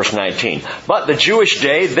 verse 19. But the Jewish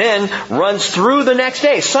day then runs through the next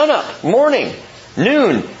day. Sunup, morning,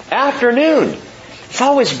 noon, afternoon. It's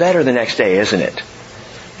always better the next day, isn't it?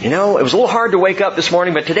 You know, it was a little hard to wake up this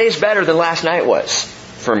morning, but today's better than last night was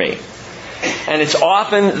for me. And it's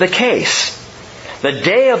often the case. The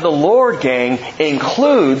day of the Lord, gang,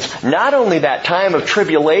 includes not only that time of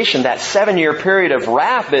tribulation, that 7-year period of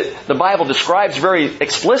wrath that the Bible describes very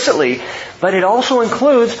explicitly, but it also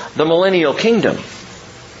includes the millennial kingdom.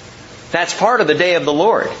 That's part of the day of the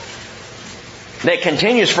Lord. That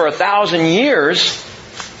continues for 1,000 years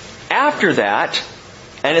after that,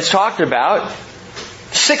 and it's talked about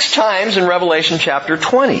 6 times in Revelation chapter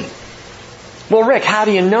 20. Well, Rick, how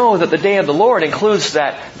do you know that the day of the Lord includes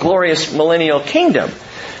that glorious millennial kingdom?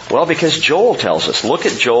 Well, because Joel tells us. Look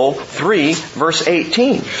at Joel 3, verse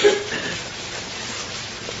 18.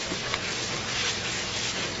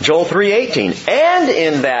 Joel 3:18. And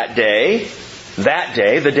in that day,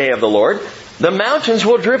 the day of the Lord, the mountains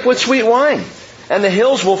will drip with sweet wine, and the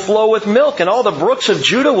hills will flow with milk, and all the brooks of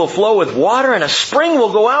Judah will flow with water, and a spring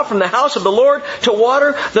will go out from the house of the Lord to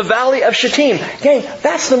water the valley of Shittim. Gang,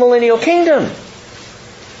 that's the millennial kingdom.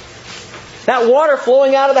 That water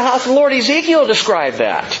flowing out of the house of the Lord, Ezekiel described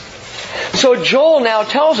that. So Joel now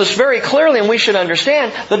tells us very clearly, and we should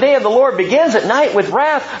understand, the day of the Lord begins at night with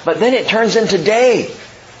wrath, but then it turns into day.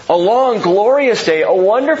 A long, glorious day, a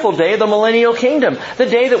wonderful day, the millennial kingdom, the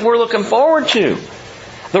day that we're looking forward to.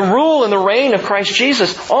 The rule and the reign of Christ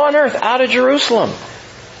Jesus on earth out of Jerusalem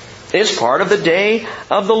is part of the day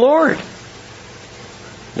of the Lord.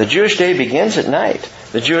 The Jewish day begins at night.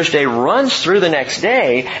 The Jewish day runs through the next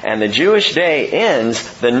day, and the Jewish day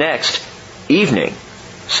ends the next evening,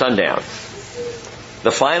 sundown.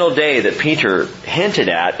 The final day that Peter hinted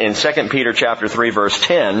at in 2 Peter chapter 3, verse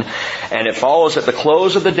 10, and it follows at the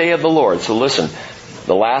close of the day of the Lord. So listen,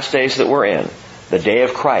 the last days that we're in, the day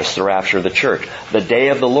of Christ, the rapture of the church, the day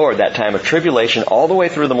of the Lord, that time of tribulation, all the way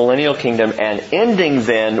through the millennial kingdom, and ending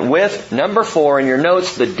then with, number 4 in your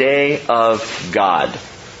notes, the day of God.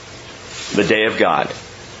 The day of God.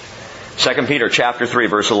 2 Peter chapter 3,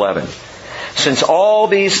 verse 11. Since all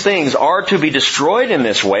these things are to be destroyed in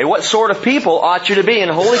this way, what sort of people ought you to be in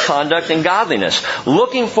holy conduct and godliness,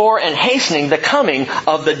 looking for and hastening the coming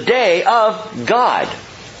of the day of God,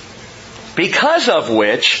 because of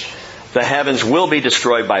which the heavens will be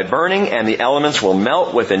destroyed by burning, and the elements will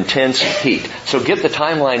melt with intense heat. So get the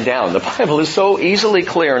timeline down. The Bible is so easily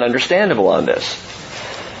clear and understandable on this.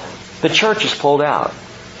 The church is pulled out.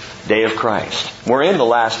 Day of Christ. We're in the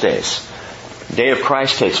last days. Day of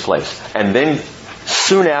Christ takes place. And then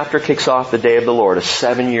soon after kicks off the day of the Lord, a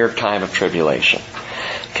 7-year time of tribulation.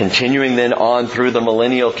 Continuing then on through the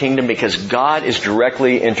millennial kingdom, because God is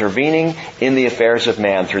directly intervening in the affairs of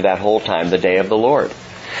man through that whole time, the day of the Lord.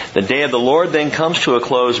 The day of the Lord then comes to a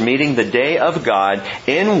close, meeting the day of God,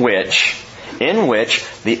 in which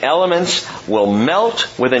the elements will melt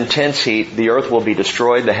with intense heat, the earth will be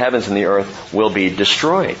destroyed, the heavens and the earth will be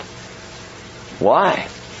destroyed. Why?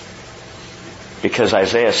 Because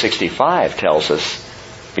Isaiah 65 tells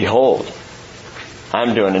us, behold,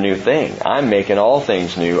 I'm doing a new thing. I'm making all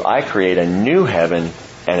things new. I create a new heaven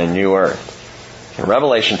and a new earth. In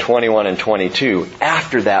Revelation 21 and 22,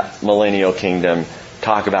 after that millennial kingdom,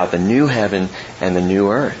 talk about the new heaven and the new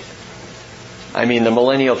earth. I mean, the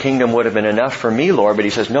millennial kingdom would have been enough for me, Lord, but He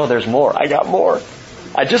says, no, there's more. I got more.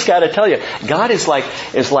 I just got to tell you, God is like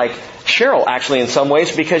Cheryl, actually, in some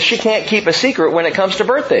ways, because she can't keep a secret when it comes to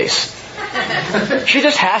birthdays. She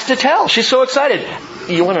just has to tell. She's so excited.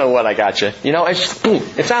 You want to know what I got you? You know,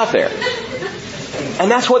 it's out there. And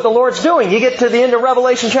that's what the Lord's doing. You get to the end of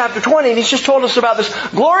Revelation chapter 20, and He's just told us about this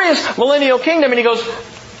glorious millennial kingdom, and He goes,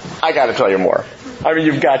 I got to tell you more. I mean,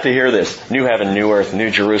 you've got to hear this. New heaven, new earth,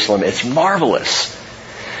 new Jerusalem. It's marvelous.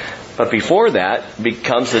 But before that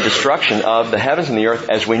becomes the destruction of the heavens and the earth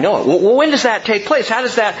as we know it. Well, when does that take place? How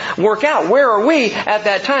does that work out? Where are we at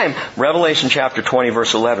that time? Revelation chapter 20,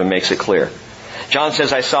 verse 11 makes it clear. John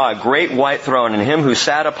says, I saw a great white throne and Him who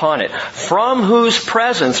sat upon it, from whose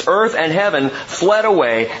presence earth and heaven fled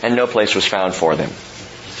away, and no place was found for them.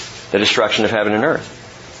 The destruction of heaven and earth.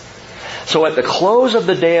 So at the close of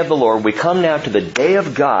the day of the Lord, we come now to the day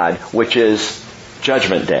of God, which is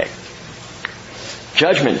Judgment Day.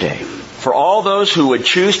 Judgment Day. for all those who would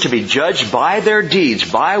choose to be judged by their deeds,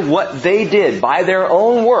 by what they did, by their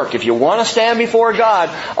own work. If you want to stand before God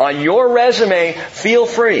on your resume, feel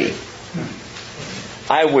free.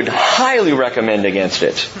 I would highly recommend against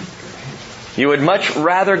it. You would much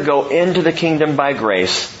rather go into the kingdom by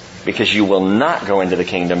grace, because you will not go into the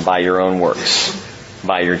kingdom by your own works,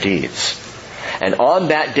 by your deeds. And on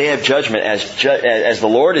that day of judgment, as the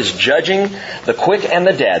Lord is judging the quick and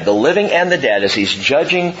the dead, the living and the dead, as He's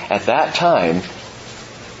judging at that time,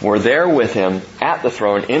 we're there with Him at the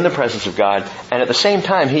throne in the presence of God. And at the same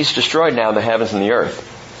time, He's destroyed now the heavens and the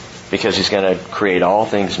earth, because He's going to create all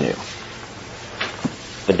things new.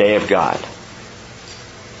 The day of God.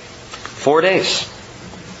 4 days.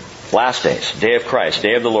 Last days. Day of Christ.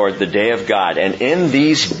 Day of the Lord. The day of God. And in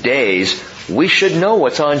these days, we should know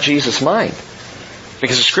what's on Jesus' mind.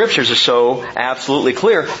 Because the Scriptures are so absolutely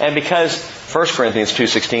clear. And because 1 Corinthians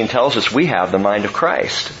 2:16 tells us we have the mind of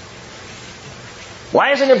Christ.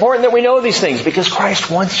 Why is it important that we know these things? Because Christ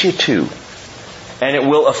wants you to. And it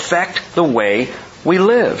will affect the way we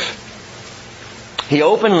live. He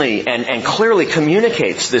openly and clearly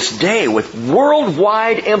communicates this day with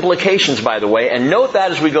worldwide implications, by the way. And note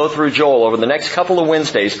that as we go through Joel over the next couple of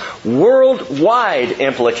Wednesdays. Worldwide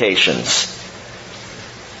implications.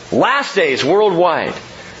 Last days worldwide.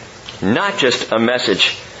 Not just a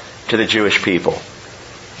message to the Jewish people.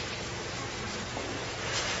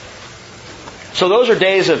 So those are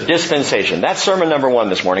days of dispensation. That's sermon number 1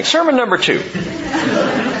 this morning. Sermon number 2.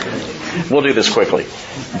 We'll do this quickly.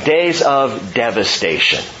 Days of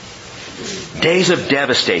devastation. Days of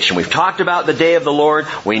devastation. We've talked about the day of the Lord.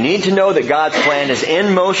 We need to know that God's plan is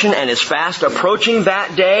in motion and is fast approaching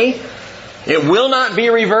that day. It will not be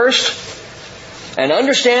reversed. And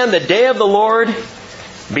understand the day of the Lord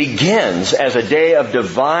begins as a day of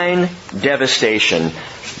divine devastation.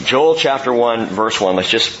 Joel chapter 1, verse 1. Let's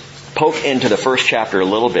just poke into the first chapter a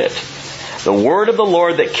little bit. The word of the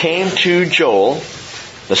Lord that came to Joel,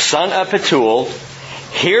 the son of Pethuel,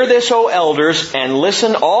 hear this, O elders, and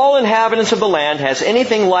listen, all inhabitants of the land. Has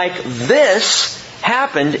anything like this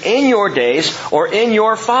happened in your days or in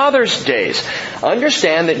your father's days?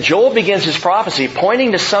 Understand that Joel begins his prophecy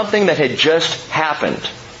pointing to something that had just happened.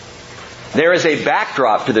 There is a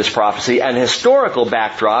backdrop to this prophecy, an historical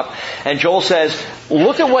backdrop, and Joel says,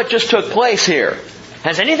 look at what just took place here.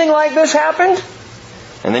 Has anything like this happened?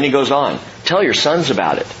 And then he goes on, tell your sons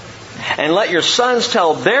about it. And let your sons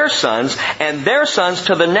tell their sons, and their sons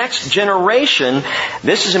to the next generation.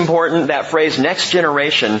 This is important. That phrase, next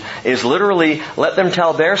generation, is literally, let them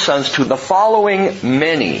tell their sons to the following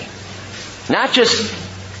many. Not just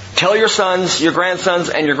tell your sons, your grandsons,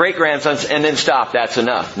 and your great-grandsons, and then stop. That's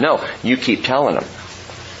enough. No, you keep telling them.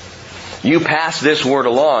 You pass this word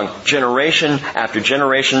along, generation after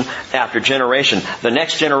generation after generation. The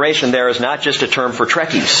next generation there is not just a term for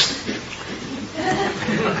Trekkies.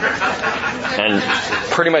 And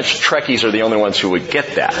pretty much Trekkies are the only ones who would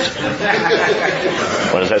get that.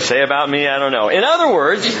 What does that say about me? I don't know. In other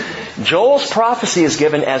words, Joel's prophecy is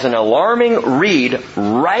given as an alarming read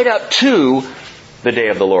right up to the day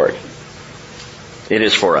of the Lord. It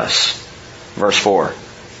is for us. Verse 4.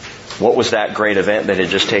 What was that great event that had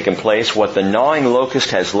just taken place? What the gnawing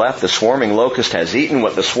locust has left, the swarming locust has eaten.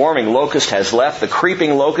 What the swarming locust has left, the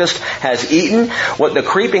creeping locust has eaten. What the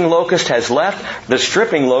creeping locust has left, the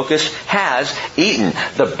stripping locust has eaten.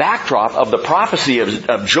 The backdrop of the prophecy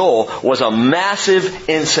of Joel was a massive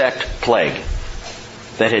insect plague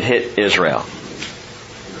that had hit Israel.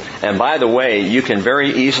 And by the way, you can very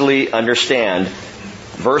easily understand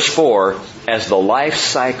verse 4 as the life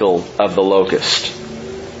cycle of the locust.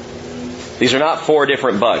 These are not 4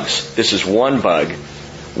 different bugs. This is one bug,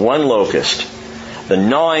 one locust. The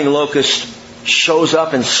gnawing locust shows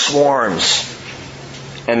up and swarms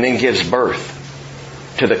and then gives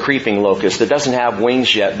birth to the creeping locust that doesn't have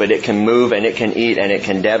wings yet, but it can move and it can eat and it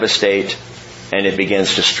can devastate and it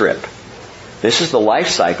begins to strip. This is the life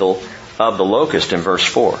cycle of the locust in verse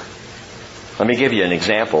 4. Let me give you an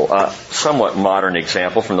example, a somewhat modern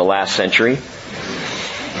example from the last century.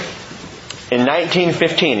 In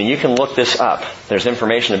 1915, and you can look this up, there's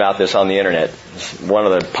information about this on the internet. It's one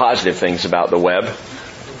of the positive things about the web.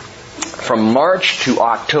 From March to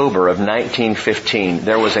October of 1915,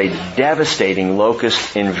 there was a devastating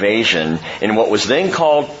locust invasion in what was then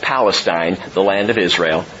called Palestine, the land of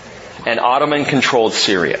Israel, and Ottoman-controlled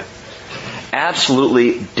Syria.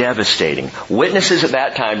 Absolutely devastating. Witnesses at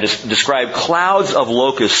that time described clouds of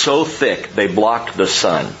locusts so thick they blocked the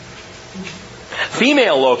sun.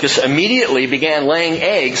 Female locusts immediately began laying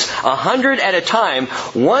eggs 100 at a time.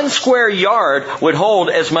 1 square yard would hold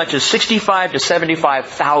as much as 65 to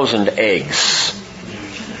 75,000 eggs.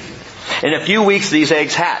 In a few weeks, these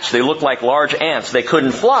eggs hatched. They looked like large ants. They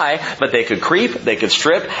couldn't fly, but they could creep, they could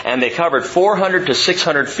strip, and they covered 400 to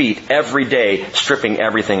 600 feet every day, stripping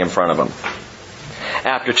everything in front of them.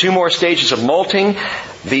 After 2 more stages of molting,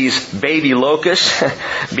 these baby locusts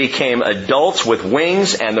became adults with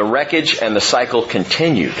wings, and the wreckage and the cycle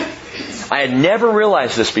continued. I had never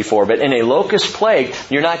realized this before, but in a locust plague,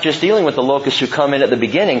 you're not just dealing with the locusts who come in at the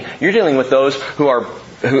beginning, you're dealing with those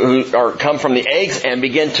who come from the eggs and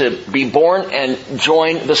begin to be born and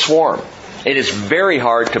join the swarm. It is very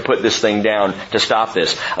hard to put this thing down to stop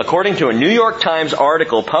this. According to a New York Times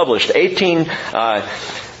article published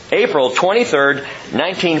April 23rd,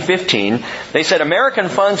 1915, they said American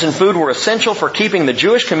funds and food were essential for keeping the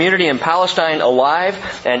Jewish community in Palestine alive,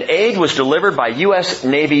 and aid was delivered by U.S.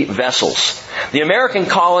 Navy vessels. The American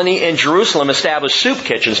colony in Jerusalem established soup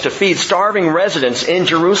kitchens to feed starving residents in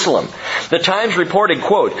Jerusalem. The Times reported,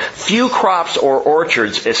 quote, "Few crops or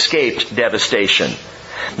orchards escaped devastation."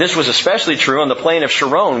 This was especially true on the plain of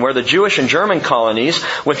Sharon, where the Jewish and German colonies,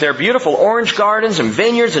 with their beautiful orange gardens and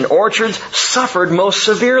vineyards and orchards, suffered most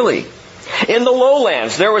severely. In the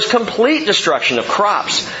lowlands, there was complete destruction of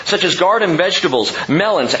crops, such as garden vegetables,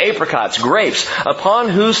 melons, apricots, grapes, upon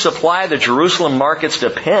whose supply the Jerusalem markets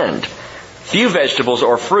depend. Few vegetables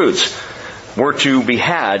or fruits were to be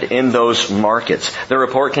had in those markets. The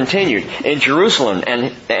report continued. In Jerusalem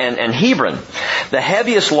and Hebron, the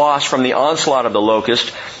heaviest loss from the onslaught of the locust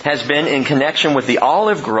has been in connection with the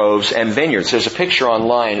olive groves and vineyards. There's a picture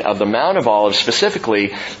online of the Mount of Olives,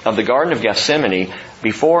 specifically of the Garden of Gethsemane,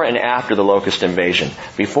 before and after the locust invasion.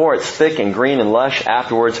 Before, it's thick and green and lush.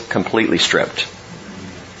 Afterwards, completely stripped.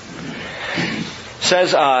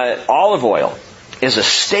 Says olive oil is a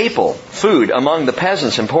staple food among the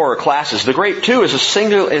peasants and poorer classes. The grape, too, is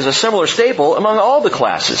a similar staple among all the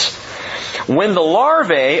classes. When the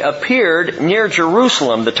larvae appeared near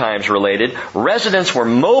Jerusalem, the Times related, residents were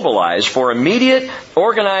mobilized for immediate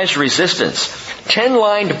organized resistance.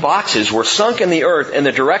 10-lined boxes were sunk in the earth in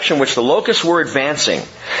the direction which the locusts were advancing.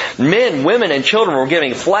 Men, women, and children were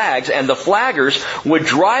giving flags, and the flaggers would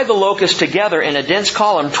drive the locusts together in a dense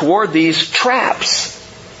column toward these traps.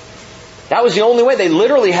 That was the only way. They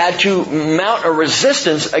literally had to mount a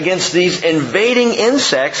resistance against these invading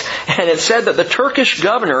insects. And it said that the Turkish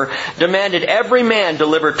governor demanded every man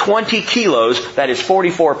deliver 20 kilos, that is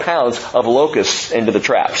 44 pounds, of locusts into the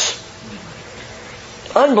traps.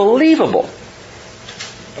 Unbelievable.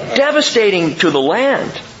 Devastating to the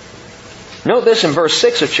land. Note this in verse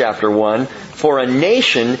 6 of chapter 1. For a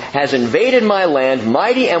nation has invaded my land,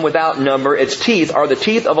 mighty and without number. Its teeth are the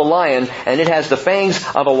teeth of a lion, and it has the fangs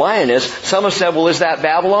of a lioness. Some have said, well, is that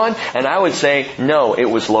Babylon? And I would say, no, it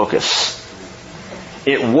was locusts.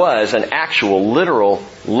 It was an actual, literal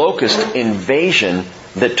locust invasion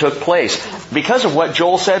that took place. Because of what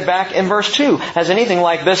Joel said back in verse 2. Has anything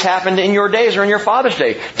like this happened in your days or in your father's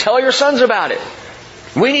day? Tell your sons about it.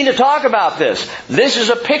 We need to talk about this. This is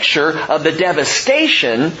a picture of the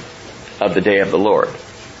devastation of the day of the Lord.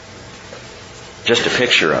 Just a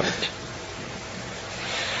picture of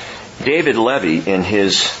it. David Levy, in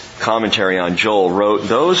his commentary on Joel, wrote,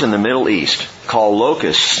 those in the Middle East call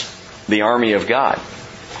locusts the army of God.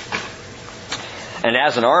 And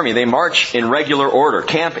as an army, they march in regular order,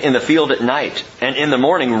 camp in the field at night, and in the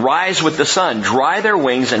morning rise with the sun, dry their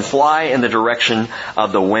wings, and fly in the direction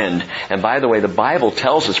of the wind. And by the way, the Bible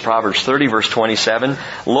tells us, Proverbs 30 verse 27,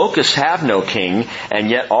 locusts have no king, and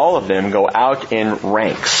yet all of them go out in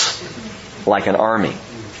ranks, like an army,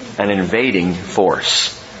 an invading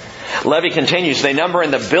force. Levy continues, they number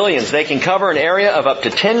in the billions. They can cover an area of up to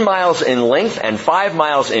 10 miles in length and 5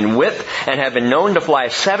 miles in width, and have been known to fly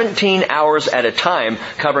 17 hours at a time,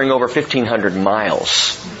 covering over 1,500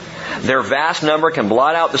 miles. Their vast number can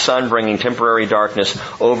blot out the sun, bringing temporary darkness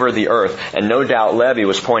over the earth. And no doubt Levy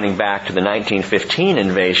was pointing back to the 1915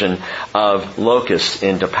 invasion of locusts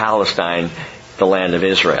into Palestine, the land of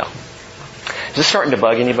Israel. Is this starting to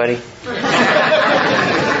bug anybody?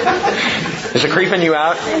 Is it creeping you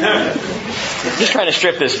out? Just trying to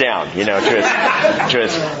strip this down, to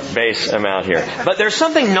its base amount here. But there's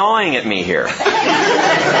something gnawing at me here.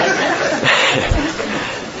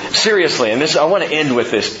 Seriously, and I want to end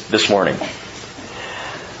with this morning.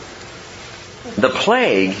 The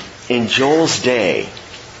plague in Joel's day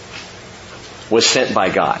was sent by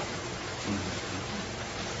God.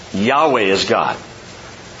 Yahweh is God,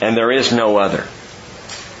 and there is no other.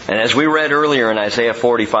 And as we read earlier in Isaiah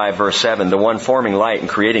 45 verse 7, the one forming light and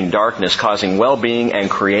creating darkness, causing well-being and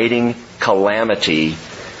creating calamity,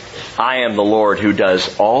 I am the Lord who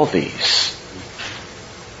does all these.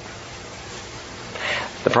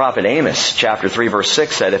 The prophet Amos, chapter 3, verse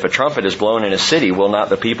 6 said, if a trumpet is blown in a city, will not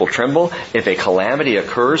the people tremble? If a calamity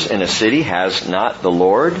occurs in a city, has not the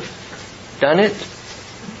Lord done it?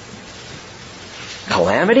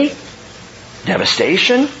 Calamity?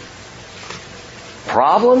 Devastation?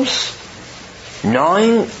 Problems?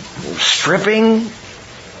 Gnawing? Stripping?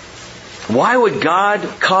 Why would God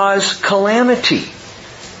cause calamity?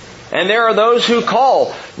 And there are those who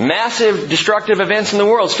call massive destructive events in the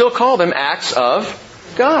world, still call them acts of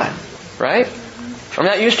God. Right? I mean,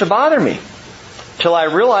 that used to bother me till I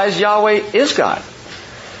realized Yahweh is God.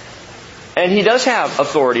 And He does have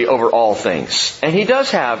authority over all things. And He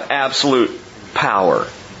does have absolute power.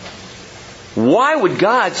 Why would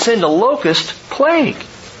God send a locust plague?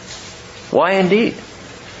 Why indeed?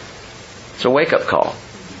 It's a wake-up call.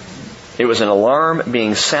 It was an alarm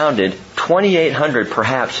being sounded 2,800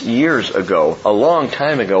 perhaps years ago, a long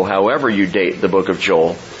time ago, however you date the book of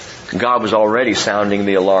Joel. God was already sounding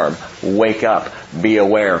the alarm. Wake up, be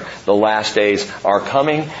aware. The last days are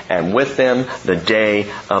coming, and with them the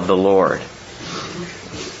day of the Lord.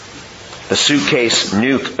 The suitcase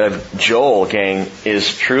nuke of Joel, gang,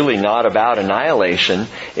 is truly not about annihilation.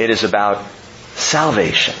 It is about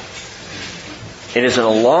salvation. It is an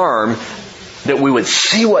alarm that we would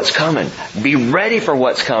see what's coming, be ready for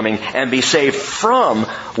what's coming, and be saved from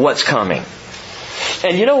what's coming.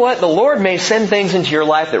 And you know what? The Lord may send things into your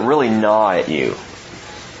life that really gnaw at you.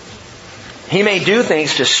 He may do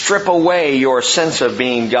things to strip away your sense of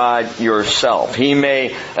being God yourself. He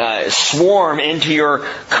may swarm into your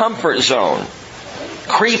comfort zone,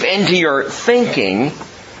 creep into your thinking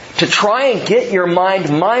to try and get your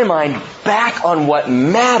mind, my mind, back on what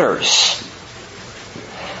matters.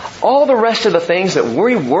 All the rest of the things that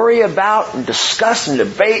we worry about and discuss and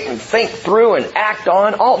debate and think through and act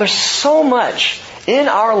on, there's so much in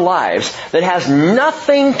our lives that has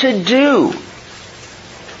nothing to do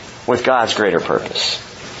with God's greater purpose.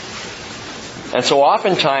 And so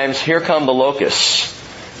oftentimes, here come the locusts.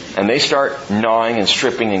 And they start gnawing and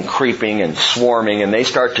stripping and creeping and swarming, and they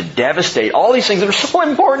start to devastate all these things that are so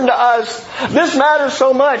important to us. This matters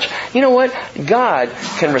so much. You know what? God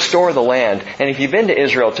can restore the land. And if you've been to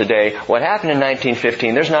Israel today, what happened in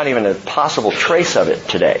 1915, there's not even a possible trace of it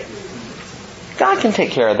today. God can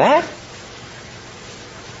take care of that.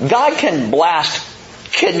 God can blast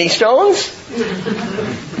kidney stones.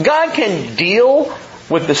 God can deal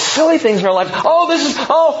with the silly things in our life. How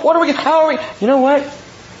are we? You know what?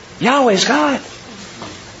 Yahweh's God.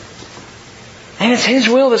 And it's His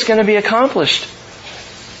will that's going to be accomplished.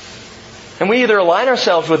 And we either align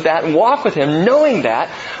ourselves with that and walk with Him knowing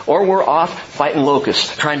that, or we're off fighting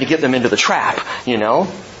locusts, trying to get them into the trap,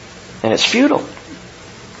 and it's futile.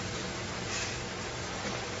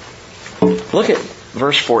 Look at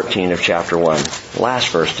verse 14 of chapter 1, last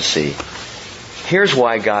verse to see. Here's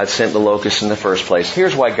why God sent the locusts in the first place.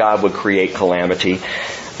 Here's why God would create calamity.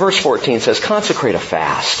 Verse 14 says, consecrate a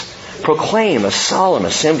fast. Proclaim a solemn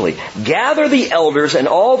assembly. Gather the elders and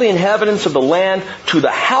all the inhabitants of the land to the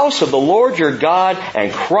house of the Lord your God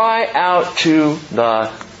and cry out to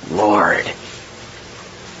the Lord.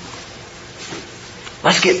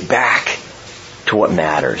 Let's get back to what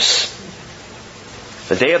matters.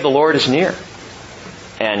 The day of the Lord is near.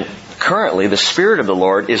 And currently the Spirit of the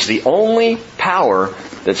Lord is the only power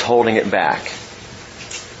that's holding it back.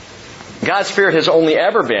 God's Spirit has only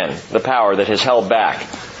ever been the power that has held back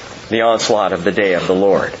the onslaught of the day of the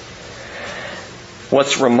Lord.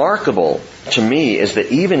 What's remarkable to me is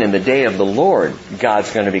that even in the day of the Lord,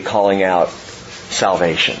 God's going to be calling out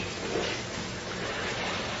salvation.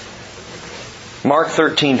 Mark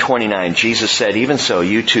 13:29, Jesus said, even so,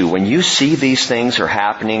 you too, when you see these things are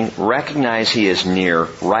happening, recognize He is near,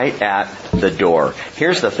 right at the door.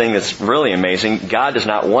 Here's the thing that's really amazing. God does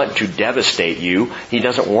not want to devastate you. He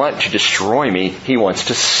doesn't want to destroy me. He wants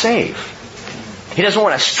to save. He doesn't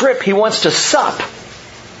want to strip. He wants to sup.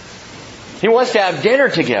 He wants to have dinner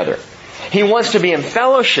together. He wants to be in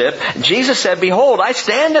fellowship. Jesus said, behold, I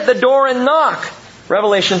stand at the door and knock.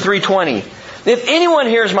 Revelation 3:20. If anyone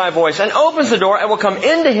hears my voice and opens the door, I will come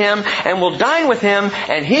into him and will dine with him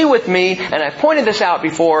and he with me. And I pointed this out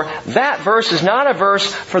before. That verse is not a verse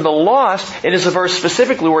for the lost. It is a verse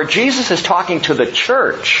specifically where Jesus is talking to the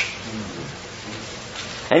church.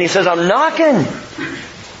 And He says, I'm knocking.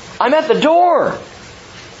 I'm at the door.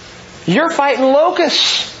 You're fighting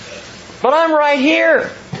locusts. But I'm right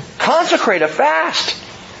here. Consecrate a fast.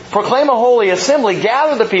 Proclaim a holy assembly.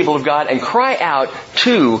 Gather the people of God and cry out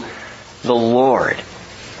to the Lord.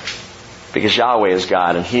 Because Yahweh is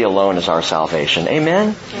God and He alone is our salvation.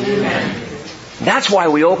 Amen? Amen. That's why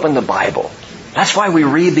we open the Bible. That's why we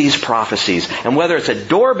read these prophecies. And whether it's a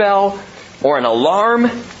doorbell or an alarm,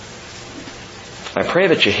 I pray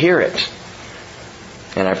that you hear it.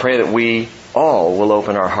 And I pray that we all will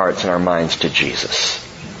open our hearts and our minds to Jesus.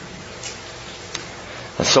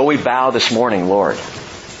 And so we bow this morning, Lord.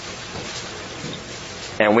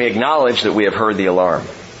 And we acknowledge that we have heard the alarm.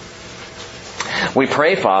 We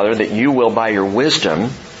pray, Father, that you will, by your wisdom,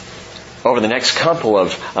 over the next couple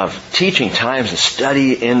of teaching times and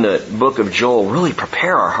study in the book of Joel, really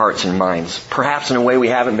prepare our hearts and minds, perhaps in a way we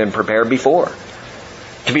haven't been prepared before,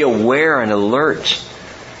 to be aware and alert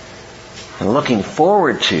and looking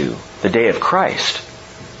forward to the day of Christ.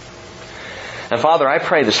 And Father, I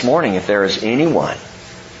pray this morning, if there is anyone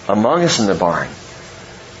among us in the barn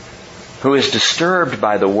who is disturbed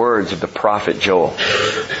by the words of the prophet Joel,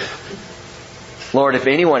 Lord, if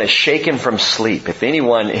anyone is shaken from sleep, if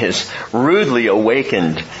anyone is rudely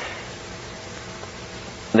awakened,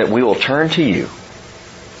 that we will turn to you.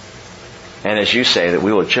 And as you say, that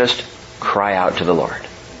we will just cry out to the Lord.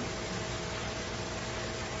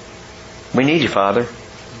 We need you, Father.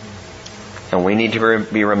 And we need to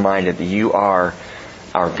be reminded that you are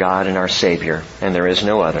our God and our Savior, and there is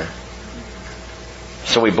no other.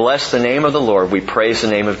 So we bless the name of the Lord. We praise the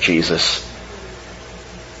name of Jesus.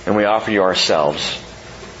 And we offer you ourselves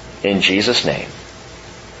in Jesus' name.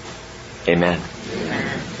 Amen.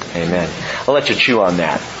 Amen. I'll let you chew on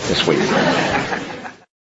that this week.